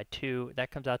 divided by 2.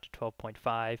 That comes out to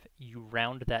 12.5. You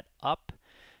round that up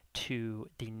to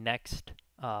the next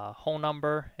whole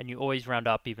number, and you always round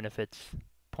up even if it's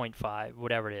 0.5,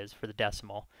 whatever it is for the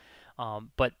decimal.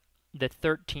 But the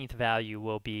 13th value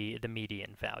will be the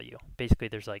median value. Basically,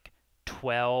 there's like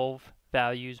 12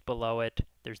 values below it,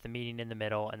 there's the median in the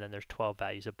middle, and then there's 12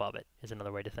 values above it, is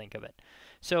another way to think of it.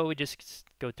 So we just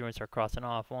go through and start crossing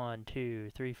off 1,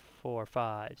 2, 3, 4,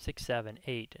 5, 6, 7,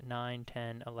 8, 9,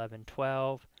 10, 11,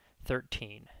 12,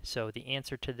 13. So the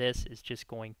answer to this is just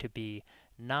going to be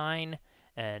 9,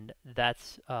 and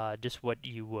that's just what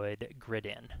you would grid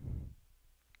in.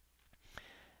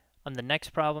 On the next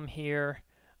problem here,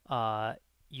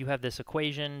 you have this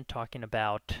equation talking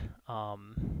about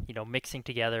mixing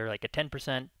together like a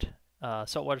 10%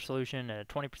 saltwater solution and a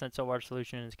 20% saltwater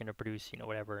solution is going to produce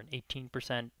whatever, an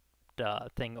 18%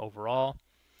 thing overall.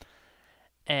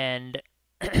 And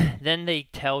then they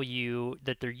tell you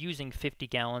that they're using 50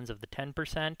 gallons of the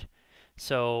 10%.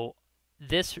 So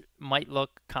this might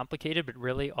look complicated, but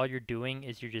really all you're doing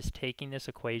is you're just taking this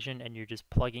equation and you're just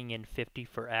plugging in 50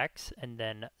 for x and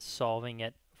then solving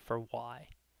it for y.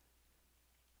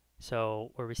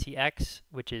 So where we see x,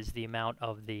 which is the amount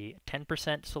of the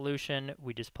 10% solution,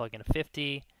 we just plug in a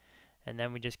 50, and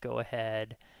then we just go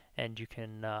ahead and you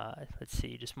can, let's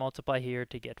see, just multiply here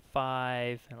to get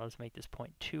 5, and let's make this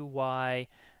 0.2y.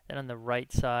 Then on the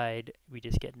right side, we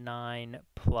just get 9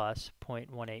 plus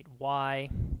 0.18y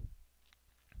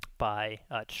by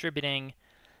distributing.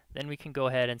 Then we can go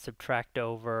ahead and subtract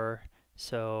over.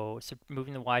 So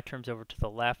moving the y terms over to the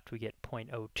left, we get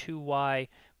 0.02y.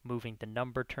 Moving the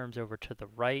number terms over to the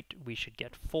right, we should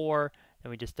get 4. Then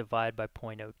we just divide by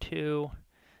 0.02.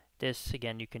 This,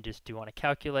 again, you can just do on a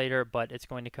calculator, but it's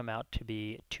going to come out to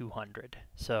be 200.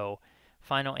 So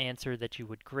final answer that you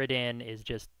would grid in is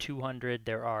just 200.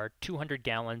 There are 200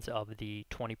 gallons of the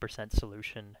 20%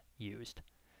 solution used.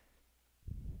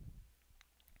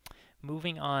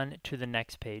 Moving on to the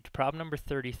next page, problem number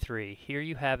 33. Here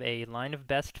you have a line of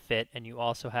best fit, and you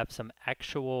also have some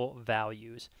actual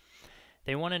values.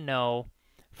 They want to know,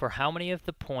 for how many of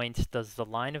the points does the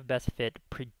line of best fit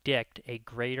predict a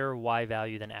greater y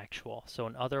value than actual? So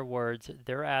in other words,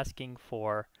 they're asking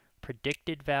for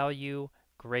predicted value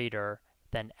greater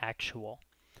than actual.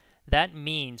 That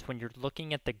means when you're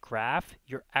looking at the graph,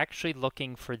 you're actually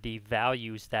looking for the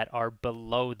values that are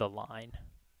below the line.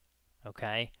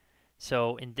 Okay?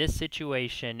 So in this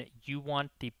situation, you want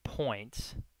the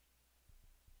points,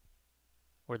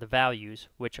 or the values,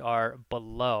 which are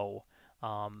below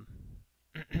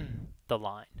the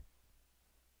line.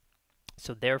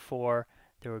 So therefore,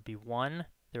 there would be 1,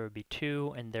 there would be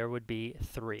 2, and there would be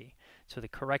 3. So the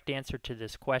correct answer to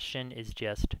this question is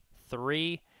just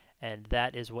 3, and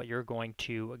that is what you're going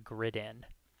to grid in.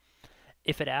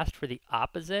 If it asked for the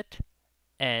opposite,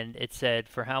 and it said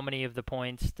for how many of the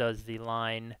points does the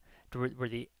line, were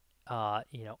the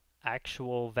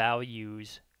actual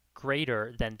values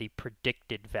greater than the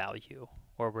predicted value,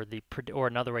 or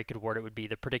another way I could word it would be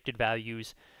the predicted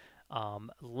values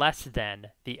less than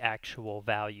the actual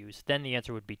values, then the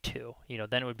answer would be 2.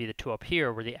 Then it would be the 2 up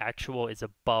here where the actual is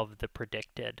above the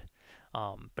predicted.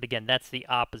 But again, that's the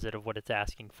opposite of what it's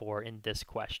asking for in this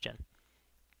question.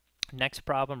 Next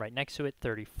problem, right next to it,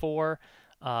 34.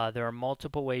 There are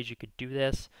multiple ways you could do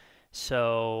this.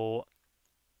 So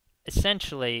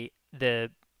essentially, I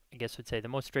guess would say the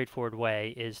most straightforward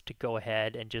way is to go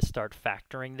ahead and just start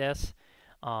factoring this.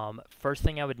 First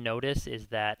thing I would notice is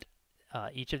that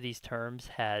each of these terms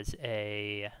has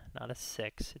not a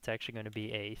 6, it's actually going to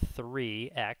be a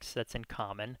 3x that's in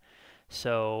common.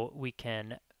 So we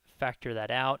can factor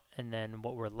that out, and then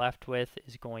what we're left with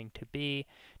is going to be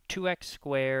 2x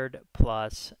squared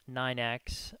plus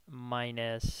 9x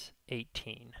minus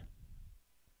 18.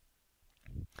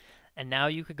 And now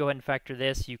you could go ahead and factor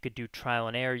this. You could do trial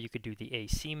and error. You could do the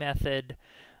AC method.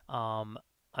 I'm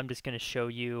just going to show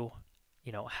you,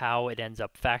 how it ends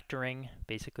up factoring,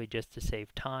 basically just to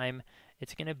save time.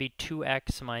 It's going to be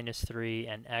 2x minus 3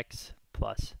 and x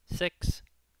plus 6.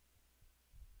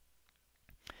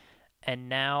 And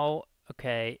now,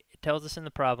 okay, it tells us in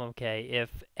the problem, okay,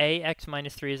 if ax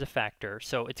minus 3 is a factor,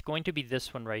 so it's going to be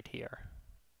this one right here,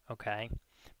 okay,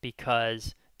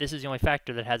 because this is the only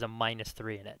factor that has a minus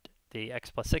 3 in it. The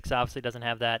x plus 6 obviously doesn't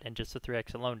have that, and just the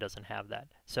 3x alone doesn't have that.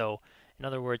 So in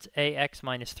other words, ax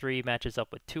minus 3 matches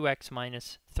up with 2x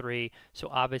minus 3, so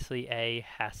obviously a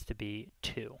has to be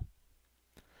 2.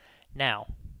 Now,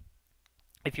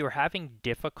 if you're having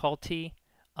difficulty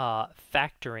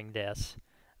factoring this,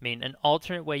 I mean, an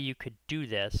alternate way you could do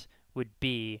this would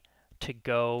be to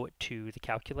go to the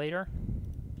calculator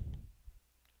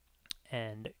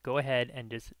and go ahead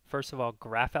and just, first of all,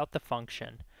 graph out the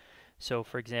function. So,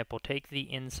 for example, take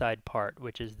the inside part,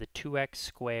 which is the 2x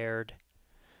squared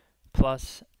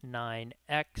plus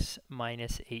 9x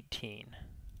minus 18.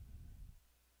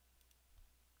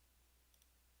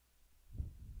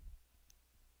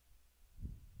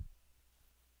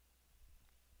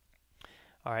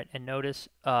 All right, and notice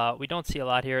we don't see a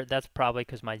lot here. That's probably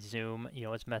because my zoom,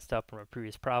 is messed up from a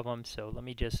previous problem. So let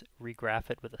me just regraph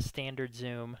it with a standard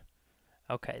zoom.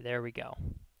 Okay, there we go.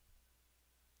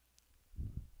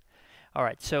 All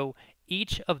right, so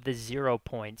each of the 0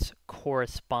 points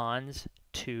corresponds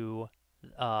to,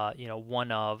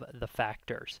 one of the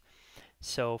factors.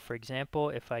 So, for example,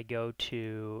 if I go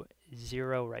to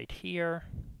 0 right here,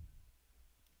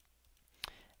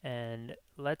 and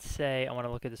let's say I want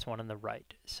to look at this one on the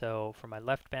right. So for my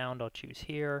left bound, I'll choose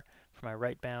here. For my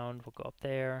right bound, we'll go up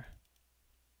there.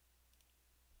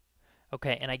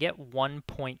 Okay, and I get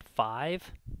 1.5.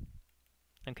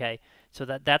 Okay, so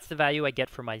that's the value I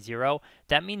get for my 0.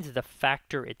 That means the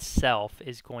factor itself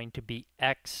is going to be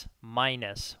x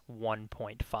minus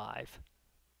 1.5.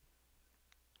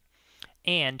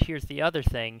 And here's the other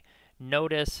thing.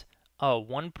 Notice,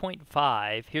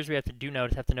 1.5, here's what we have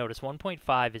to notice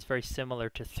 1.5 is very similar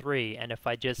to 3, and if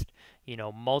I just,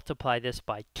 multiply this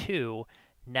by 2,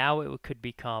 now it could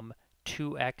become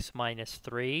 2x minus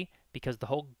 3, because the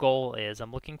whole goal is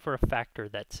I'm looking for a factor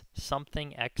that's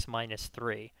something x minus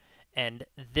 3. And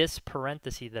this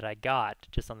parenthesis that I got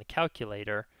just on the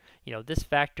calculator, this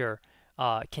factor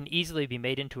can easily be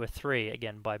made into a 3,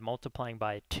 again, by multiplying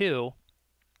by a 2,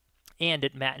 and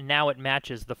now it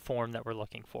matches the form that we're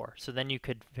looking for. So then you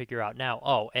could figure out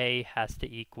now, a has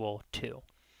to equal 2.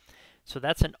 So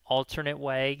that's an alternate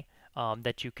way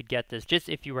that you could get this, just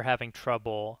if you were having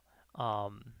trouble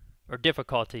or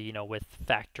difficulty, with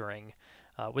factoring,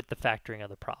 with the factoring of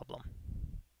the problem.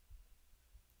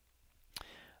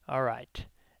 All right,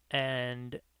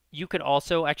 and you could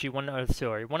also actually one other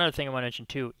thing I want to mention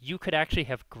too. You could actually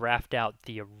have graphed out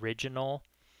the original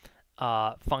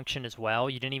function as well.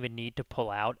 You didn't even need to pull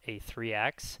out a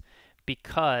 3x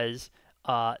because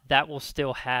that will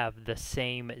still have the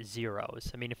same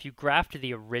zeros. I mean, if you graphed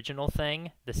the original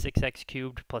thing, the 6x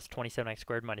cubed plus 27x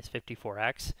squared minus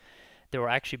 54x, there will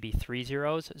actually be 3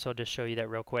 zeros. So I'll just show you that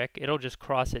real quick. It'll just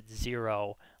cross at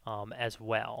 0 as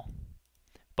well.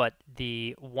 But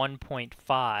the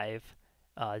 1.5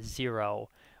 0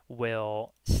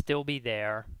 will still be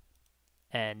there,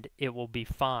 and it will be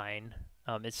fine.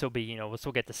 It still be, we'll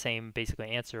still get the same basically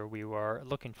answer we were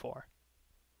looking for.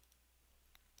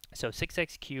 So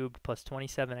 6x cubed plus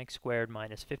 27x squared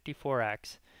minus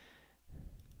 54x.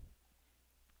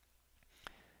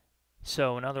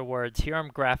 So in other words, here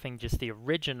I'm graphing just the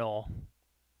original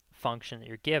function that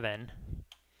you're given.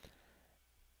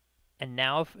 And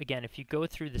now, if you go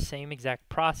through the same exact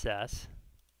process,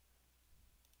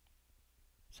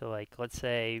 so like, let's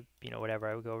say, whatever,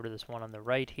 I would go over to this one on the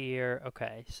right here.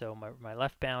 Okay, so my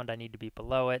left bound, I need to be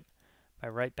below it. My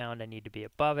right bound, I need to be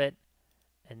above it.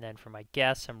 And then for my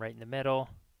guess, I'm right in the middle.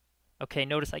 Okay,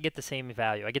 notice I get the same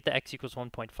value. I get the x equals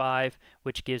 1.5,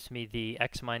 which gives me the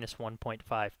x minus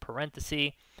 1.5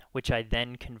 parenthesis, which I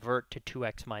then convert to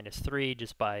 2x minus 3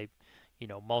 just by,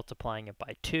 multiplying it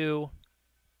by 2.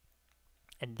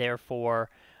 And therefore,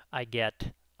 I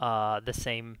get the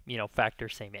same, factor,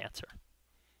 same answer.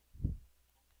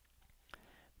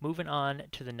 Moving on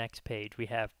to the next page, we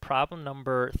have problem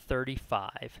number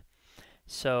 35.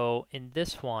 So in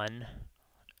this one,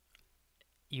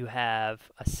 you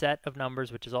have a set of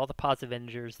numbers, which is all the positive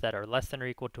integers that are less than or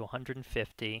equal to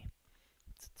 150.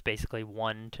 It's basically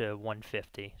 1 to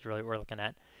 150 is really what we're looking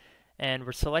at. And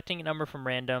we're selecting a number from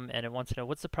random, and it wants to know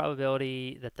what's the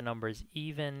probability that the number is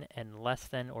even and less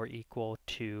than or equal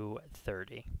to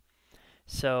 30.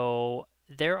 So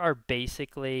there are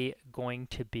basically going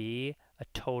to be a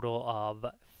total of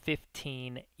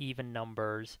 15 even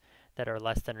numbers that are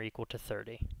less than or equal to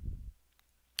 30.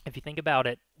 If you think about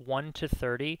it, 1 to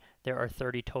 30, there are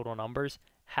 30 total numbers.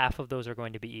 Half of those are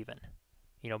going to be even.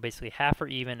 Basically half are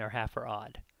even or half are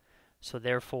odd. So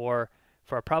therefore,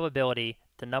 for a probability,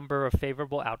 the number of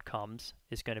favorable outcomes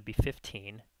is going to be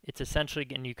 15. It's essentially,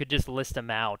 and you could just list them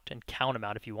out and count them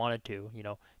out if you wanted to,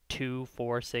 2,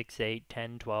 4, 6, 8,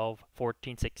 10, 12,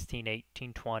 14, 16,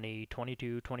 18, 20,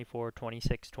 22, 24,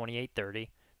 26, 28, 30.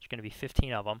 There's going to be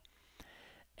 15 of them.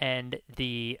 And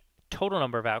the total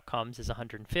number of outcomes is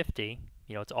 150.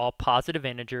 It's all positive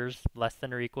integers, less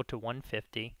than or equal to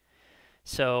 150.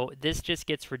 So this just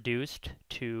gets reduced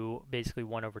to basically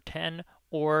 1 over 10,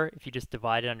 or if you just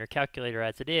divide it on your calculator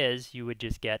as it is, you would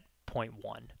just get 0.1.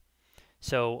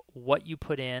 So what you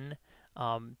put in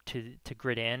to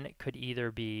grid in could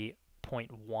either be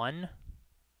 0.1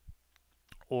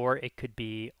 or it could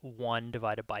be 1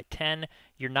 divided by 10.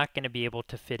 You're not going to be able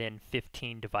to fit in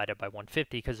 15 divided by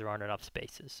 150 because there aren't enough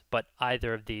spaces, but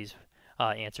either of these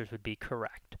answers would be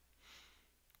correct.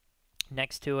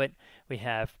 Next to it, we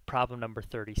have problem number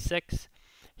 36.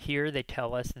 Here they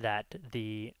tell us that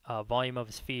the volume of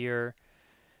a sphere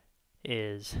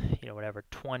is,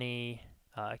 20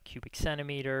 cubic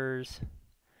centimeters.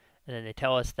 And then they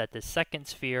tell us that the second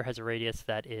sphere has a radius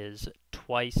that is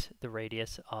twice the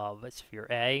radius of sphere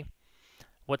A.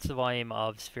 What's the volume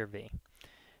of sphere V?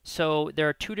 So there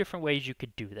are two different ways you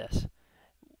could do this.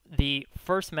 The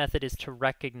first method is to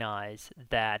recognize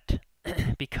that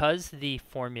because the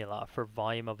formula for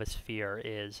volume of a sphere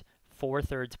is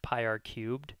 4/3 pi r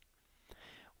cubed,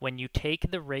 when you take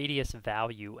the radius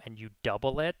value and you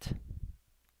double it,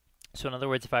 so in other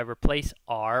words, if I replace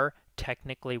r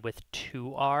technically with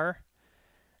 2r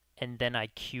and then I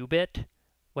cube it,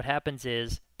 what happens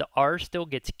is the r still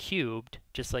gets cubed,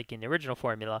 just like in the original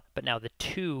formula, but now the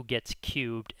 2 gets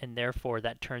cubed, and therefore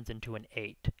that turns into an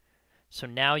 8. So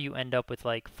now you end up with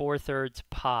like 4/3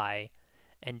 pi,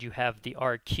 and you have the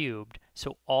r cubed.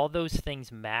 So all those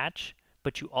things match,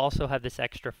 but you also have this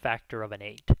extra factor of an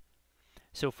 8.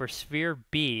 So for sphere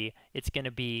B, it's going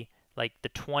to be like the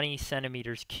 20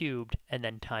 centimeters cubed and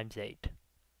then times 8.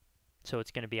 So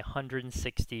it's going to be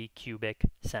 160 cubic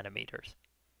centimeters.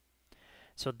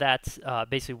 So that's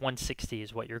basically 160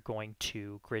 is what you're going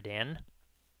to grid in.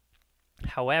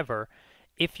 However,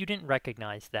 if you didn't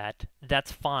recognize that,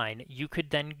 that's fine. You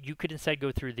could instead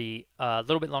go through the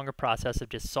little bit longer process of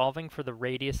just solving for the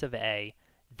radius of A,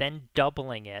 then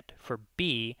doubling it for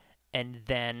B, and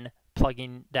then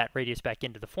plugging that radius back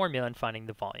into the formula and finding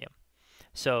the volume.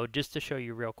 So just to show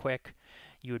you real quick,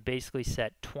 you would basically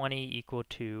set 20 equal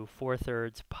to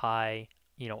 4/3 pi,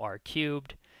 r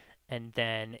cubed, and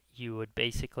then you would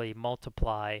basically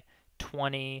multiply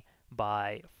 20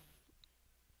 by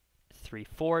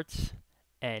 3/4,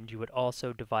 and you would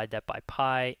also divide that by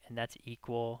pi, and that's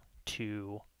equal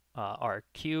to r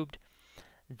cubed.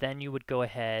 Then you would go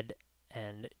ahead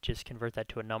and just convert that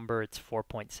to a number. It's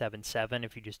 4.77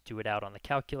 if you just do it out on the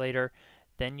calculator.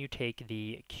 Then you take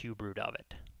the cube root of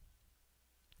it.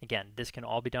 Again, this can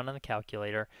all be done on the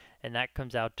calculator, and that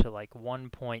comes out to like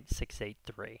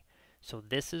 1.683. So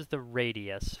this is the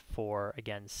radius for,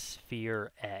 again,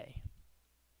 sphere A.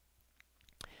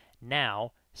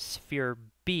 Now, sphere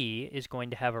B is going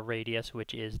to have a radius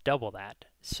which is double that.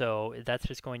 So that's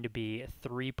just going to be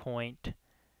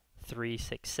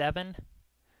 3.367.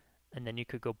 And then you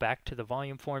could go back to the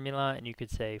volume formula, and you could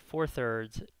say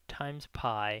 4/3 times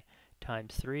pi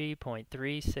times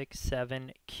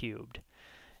 3.367 cubed.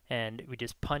 And we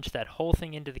just punch that whole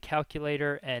thing into the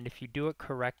calculator, and if you do it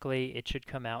correctly, it should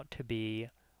come out to be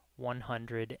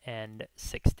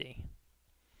 160.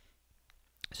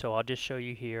 So I'll just show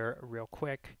you here real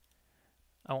quick.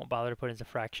 I won't bother to put it as a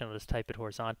fraction, I'll just type it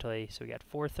horizontally. So we got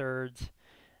 4/3,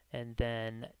 and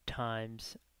then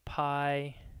times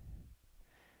pi,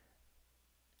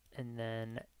 and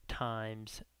then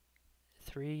times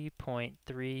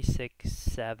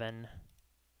 3.367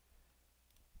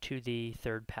 to the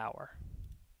third power.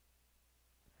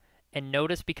 And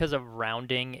notice, because of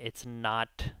rounding, it's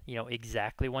not,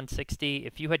 exactly 160.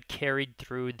 If you had carried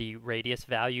through the radius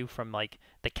value from like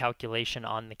the calculation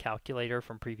on the calculator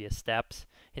from previous steps,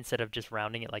 instead of just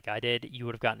rounding it like I did, you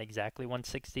would have gotten exactly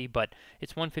 160, but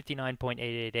it's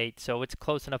 159.888, so it's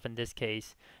close enough in this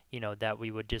case, that we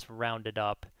would just round it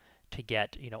up to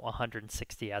get,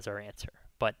 160 as our answer.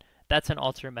 But that's an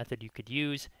alternate method you could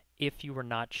use if you were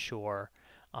not sure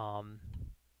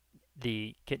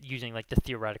using like the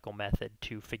theoretical method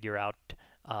to figure out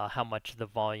how much the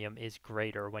volume is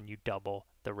greater when you double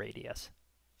the radius.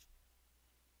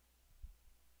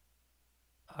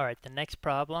 All right, the next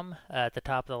problem at the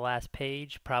top of the last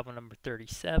page, problem number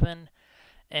 37.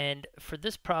 And for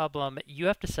this problem, you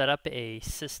have to set up a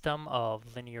system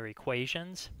of linear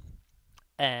equations.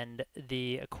 And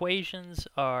the equations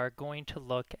are going to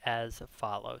look as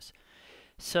follows.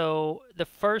 So the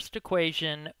first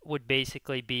equation would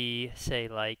basically be, say,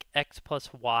 like x plus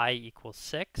y equals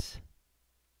 6.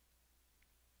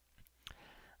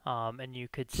 And you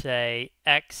could say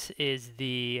x is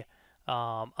the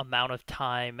amount of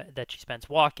time that she spends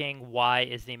walking, y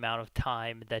is the amount of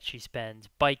time that she spends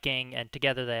biking, and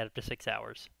together they add up to 6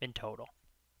 hours in total.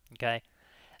 Okay?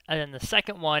 And then the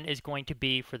second one is going to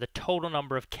be for the total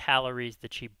number of calories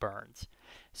that she burns.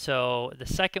 So the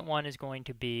second one is going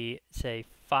to be, say,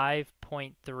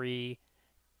 5.3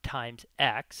 times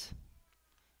x,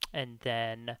 and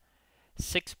then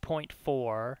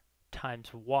 6.4 times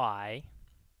y,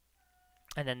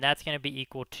 and then that's going to be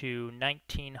equal to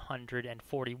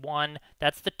 1941.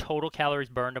 That's the total calories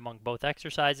burned among both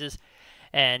exercises.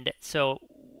 And so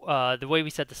the way we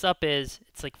set this up is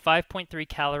it's like 5.3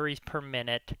 calories per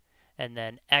minute, and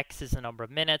then x is the number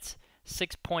of minutes,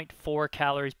 6.4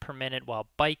 calories per minute while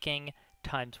biking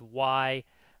times y,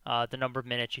 the number of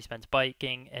minutes she spends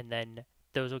biking, and then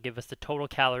those will give us the total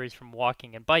calories from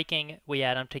walking and biking. We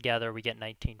add them together, we get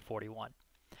 1941.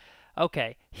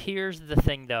 Okay, here's the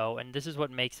thing though, and this is what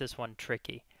makes this one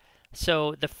tricky.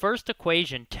 So the first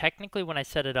equation, technically when I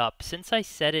set it up, since I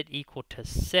set it equal to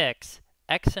 6,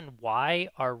 x and y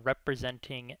are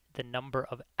representing the number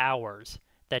of hours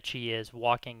that she is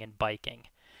walking and biking.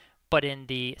 But in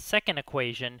the second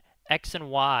equation, x and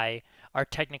y are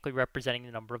technically representing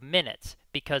the number of minutes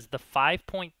because the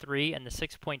 5.3 and the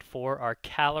 6.4 are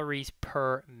calories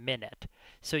per minute.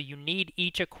 So you need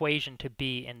each equation to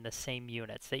be in the same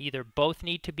units. They either both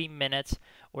need to be minutes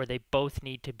or they both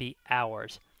need to be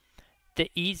hours.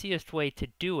 The easiest way to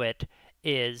do it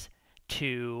is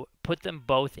to put them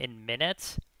both in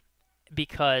minutes,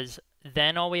 because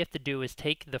then all we have to do is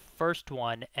take the first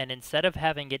one, and instead of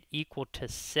having it equal to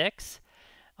 6,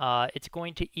 it's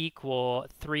going to equal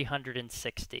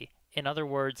 360. In other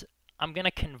words, I'm going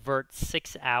to convert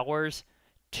 6 hours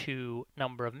to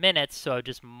number of minutes, so I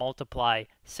just multiply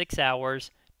 6 hours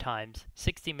times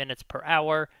 60 minutes per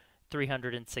hour,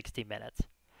 360 minutes.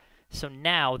 So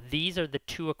now these are the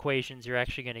two equations you're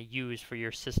actually going to use for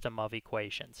your system of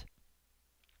equations.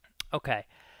 Okay,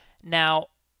 now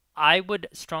I would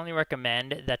strongly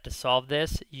recommend that to solve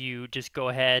this, you just go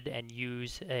ahead and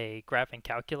use a graphing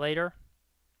calculator.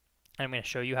 I'm going to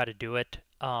show you how to do it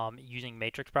using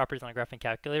matrix properties on a graphing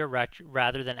calculator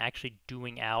rather than actually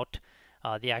doing out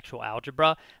the actual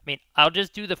algebra. I mean, I'll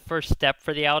just do the first step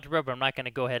for the algebra, but I'm not going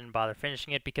to go ahead and bother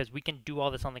finishing it because we can do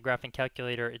all this on the graphing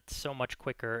calculator. It's so much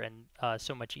quicker and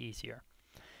so much easier.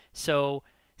 So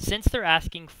since they're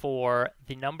asking for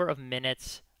the number of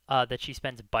minutes that she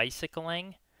spends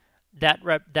bicycling,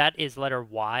 that is letter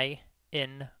y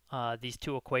in these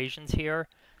two equations here.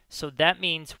 So that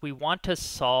means we want to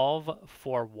solve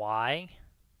for y,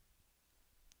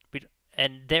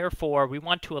 and therefore we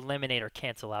want to eliminate or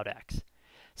cancel out x.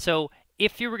 So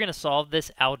if you were going to solve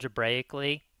this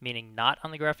algebraically, meaning not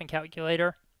on the graphing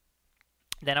calculator,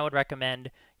 then I would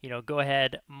recommend, go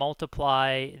ahead,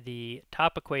 multiply the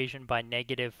top equation by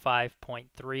negative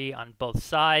 5.3 on both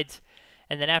sides,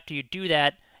 and then after you do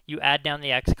that, you add down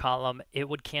the x column, it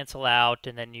would cancel out,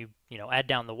 and then you add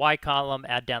down the y column,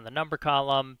 add down the number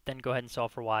column, then go ahead and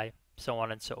solve for y, so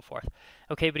on and so forth.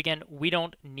 Okay, but again, we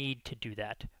don't need to do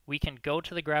that. We can go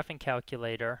to the graphing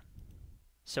calculator.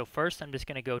 So first I'm just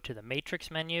going to go to the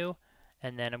matrix menu,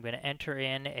 and then I'm going to enter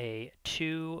in a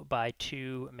 2 by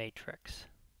 2 matrix.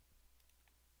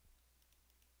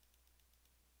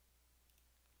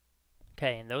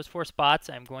 Okay, in those 4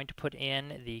 spots, I'm going to put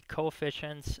in the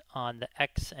coefficients on the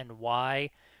x and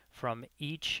y from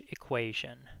each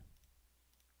equation.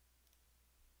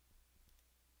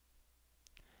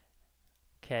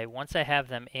 Okay, once I have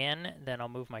them in, then I'll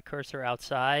move my cursor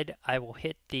outside. I will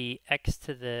hit the x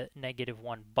to the negative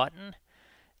 1 button.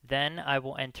 Then I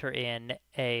will enter in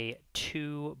a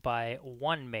 2 by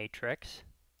 1 matrix,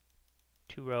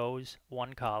 2 rows,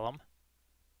 1 column.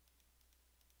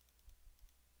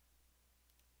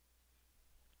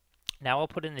 Now I'll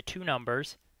put in the 2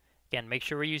 numbers. Again, make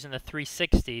sure we're using the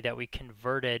 360 that we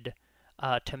converted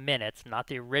to minutes, not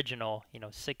the original,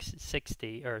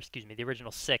 660, or excuse me, the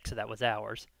original 6 that was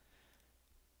hours.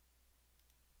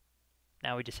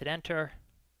 Now we just hit enter.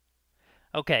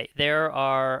 Okay, there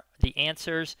are the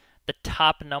answers. The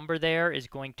top number there is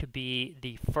going to be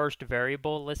the first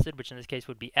variable listed, which in this case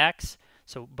would be x.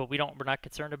 So, but we're not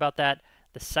concerned about that.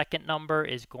 The second number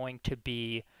is going to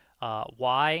be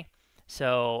y.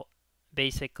 So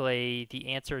basically the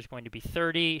answer is going to be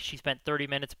 30. She spent 30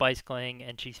 minutes bicycling,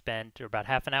 and she spent, or about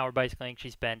half an hour bicycling, she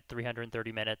spent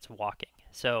 330 minutes walking.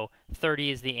 So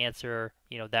 30 is the answer,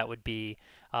 that would be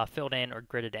filled in or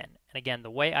gridded in. And again,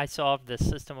 the way I solved this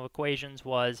system of equations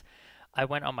was I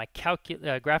went on my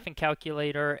graphing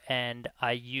calculator, and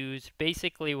I used,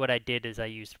 basically what I did is I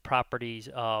used properties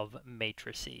of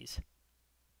matrices.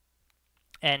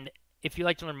 And if you'd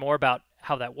like to learn more about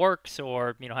how that works,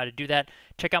 or how to do that,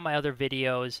 check out my other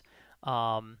videos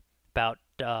about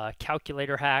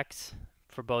calculator hacks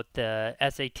for both the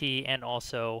SAT and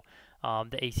also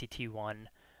the ACT ones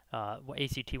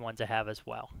I have as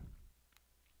well.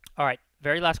 All right,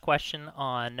 very last question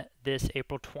on this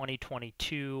April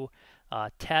 2022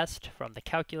 test from the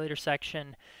calculator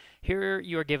section. Here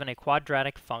you are given a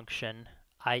quadratic function,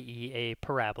 i.e. a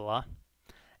parabola,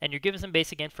 and you're given some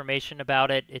basic information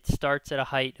about it. It starts at a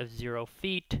height of 0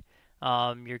 feet.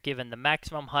 You're given the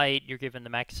maximum height. You're given the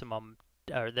maximum,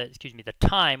 or the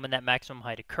time when that maximum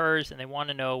height occurs, and they want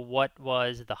to know what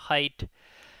was the height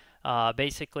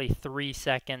basically 3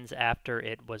 seconds after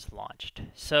it was launched.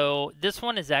 So this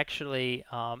one is actually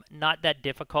not that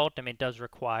difficult. I mean, it does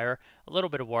require a little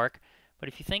bit of work, but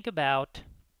if you think about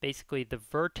basically the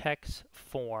vertex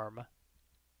form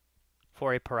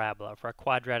for a parabola, for a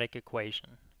quadratic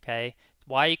equation, okay,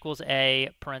 y equals a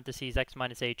parentheses x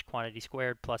minus h quantity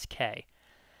squared plus k.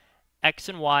 X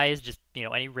and y is just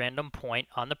any random point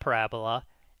on the parabola.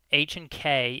 H and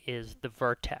k is the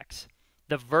vertex.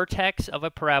 The vertex of a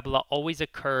parabola always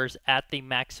occurs at the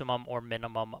maximum or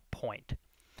minimum point.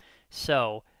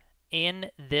 So in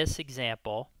this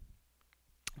example,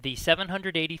 the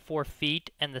 784 feet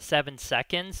and the 7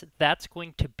 seconds, that's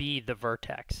going to be the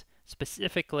vertex.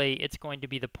 Specifically, it's going to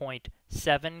be the point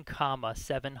 7,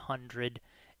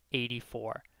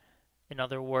 784. In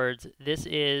other words, this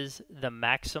is the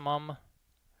maximum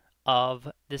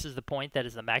this is the point that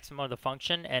is the maximum of the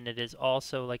function, and it is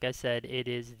also, like I said, it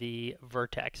is the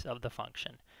vertex of the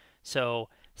function. So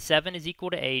 7 is equal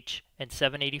to h, and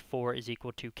 784 is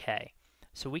equal to k.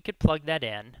 So we could plug that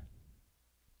in.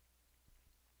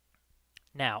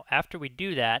 Now, after we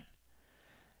do that,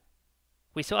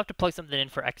 we still have to plug something in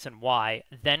for x and y.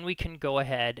 Then we can go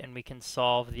ahead and we can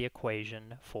solve the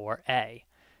equation for a.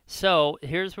 So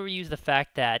here's where we use the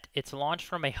fact that it's launched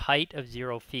from a height of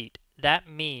 0 feet. That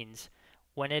means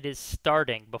when it is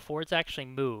starting, before it's actually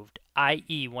moved,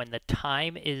 i.e. when the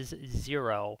time is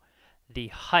 0, the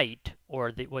height,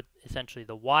 or essentially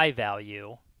the y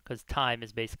value, because time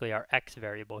is basically our x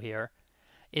variable here,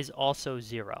 is also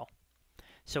 0.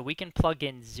 So we can plug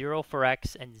in 0 for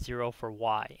x and 0 for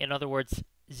y. In other words,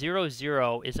 0,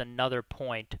 0 is another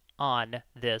point on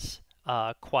this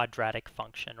quadratic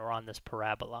function, or on this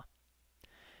parabola.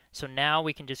 So now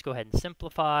we can just go ahead and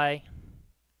simplify.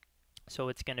 So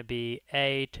it's going to be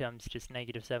a times just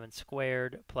negative 7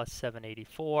 squared plus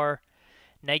 784.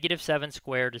 Negative 7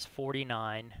 squared is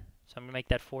 49. So I'm going to make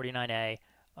that 49a.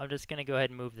 I'm just going to go ahead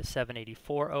and move the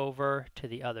 784 over to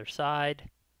the other side.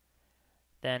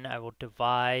 Then I will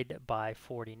divide by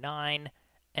 49.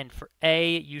 And for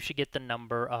a, you should get the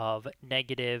number of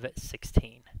negative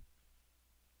 16.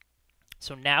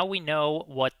 So now we know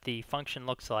what the function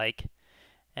looks like.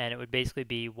 And it would basically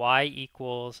be y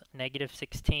equals negative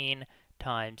 16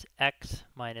 times x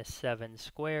minus 7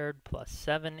 squared plus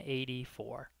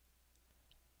 784.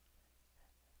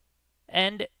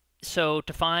 And so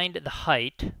to find the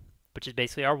height, which is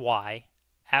basically our y,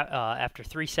 after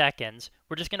 3 seconds,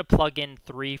 we're just going to plug in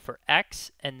 3 for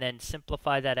x and then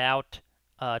simplify that out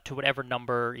to whatever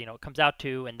number it comes out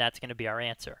to, and that's going to be our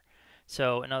answer.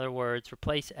 So in other words,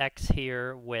 replace x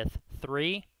here with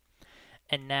 3.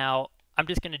 And now I'm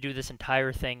just going to do this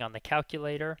entire thing on the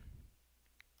calculator.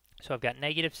 So I've got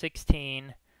negative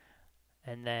 16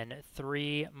 and then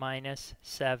 3 minus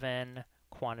 7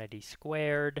 quantity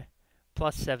squared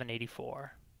plus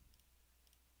 784.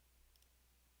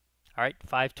 All right,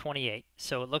 528.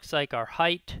 So it looks like our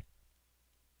height,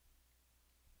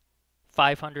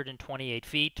 528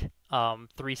 feet,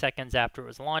 3 seconds after it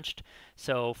was launched.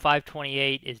 So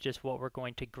 528 is just what we're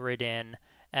going to grid in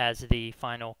as the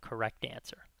final correct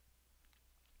answer.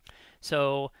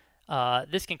 So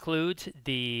this concludes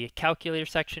the calculator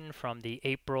section from the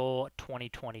April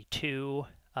 2022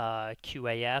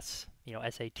 QAS,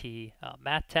 SAT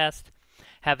math test.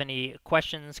 Have any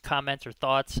questions, comments, or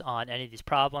thoughts on any of these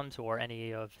problems or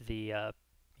any of the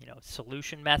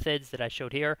solution methods that I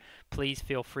showed here, please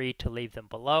feel free to leave them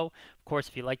below. Of course,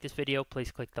 if you like this video,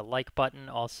 please click the like button.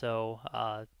 Also,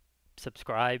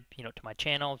 subscribe, to my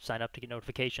channel. Sign up to get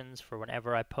notifications for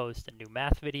whenever I post a new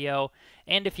math video.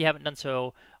 And if you haven't done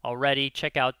so already,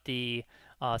 check out the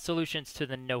solutions to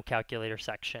the no calculator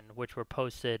section, which were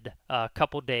posted a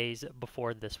couple days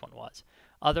before this one was.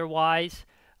 Otherwise,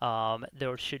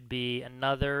 there should be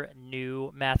another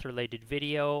new math-related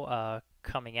video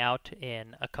coming out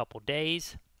in a couple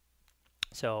days.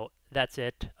 So that's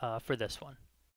it for this one.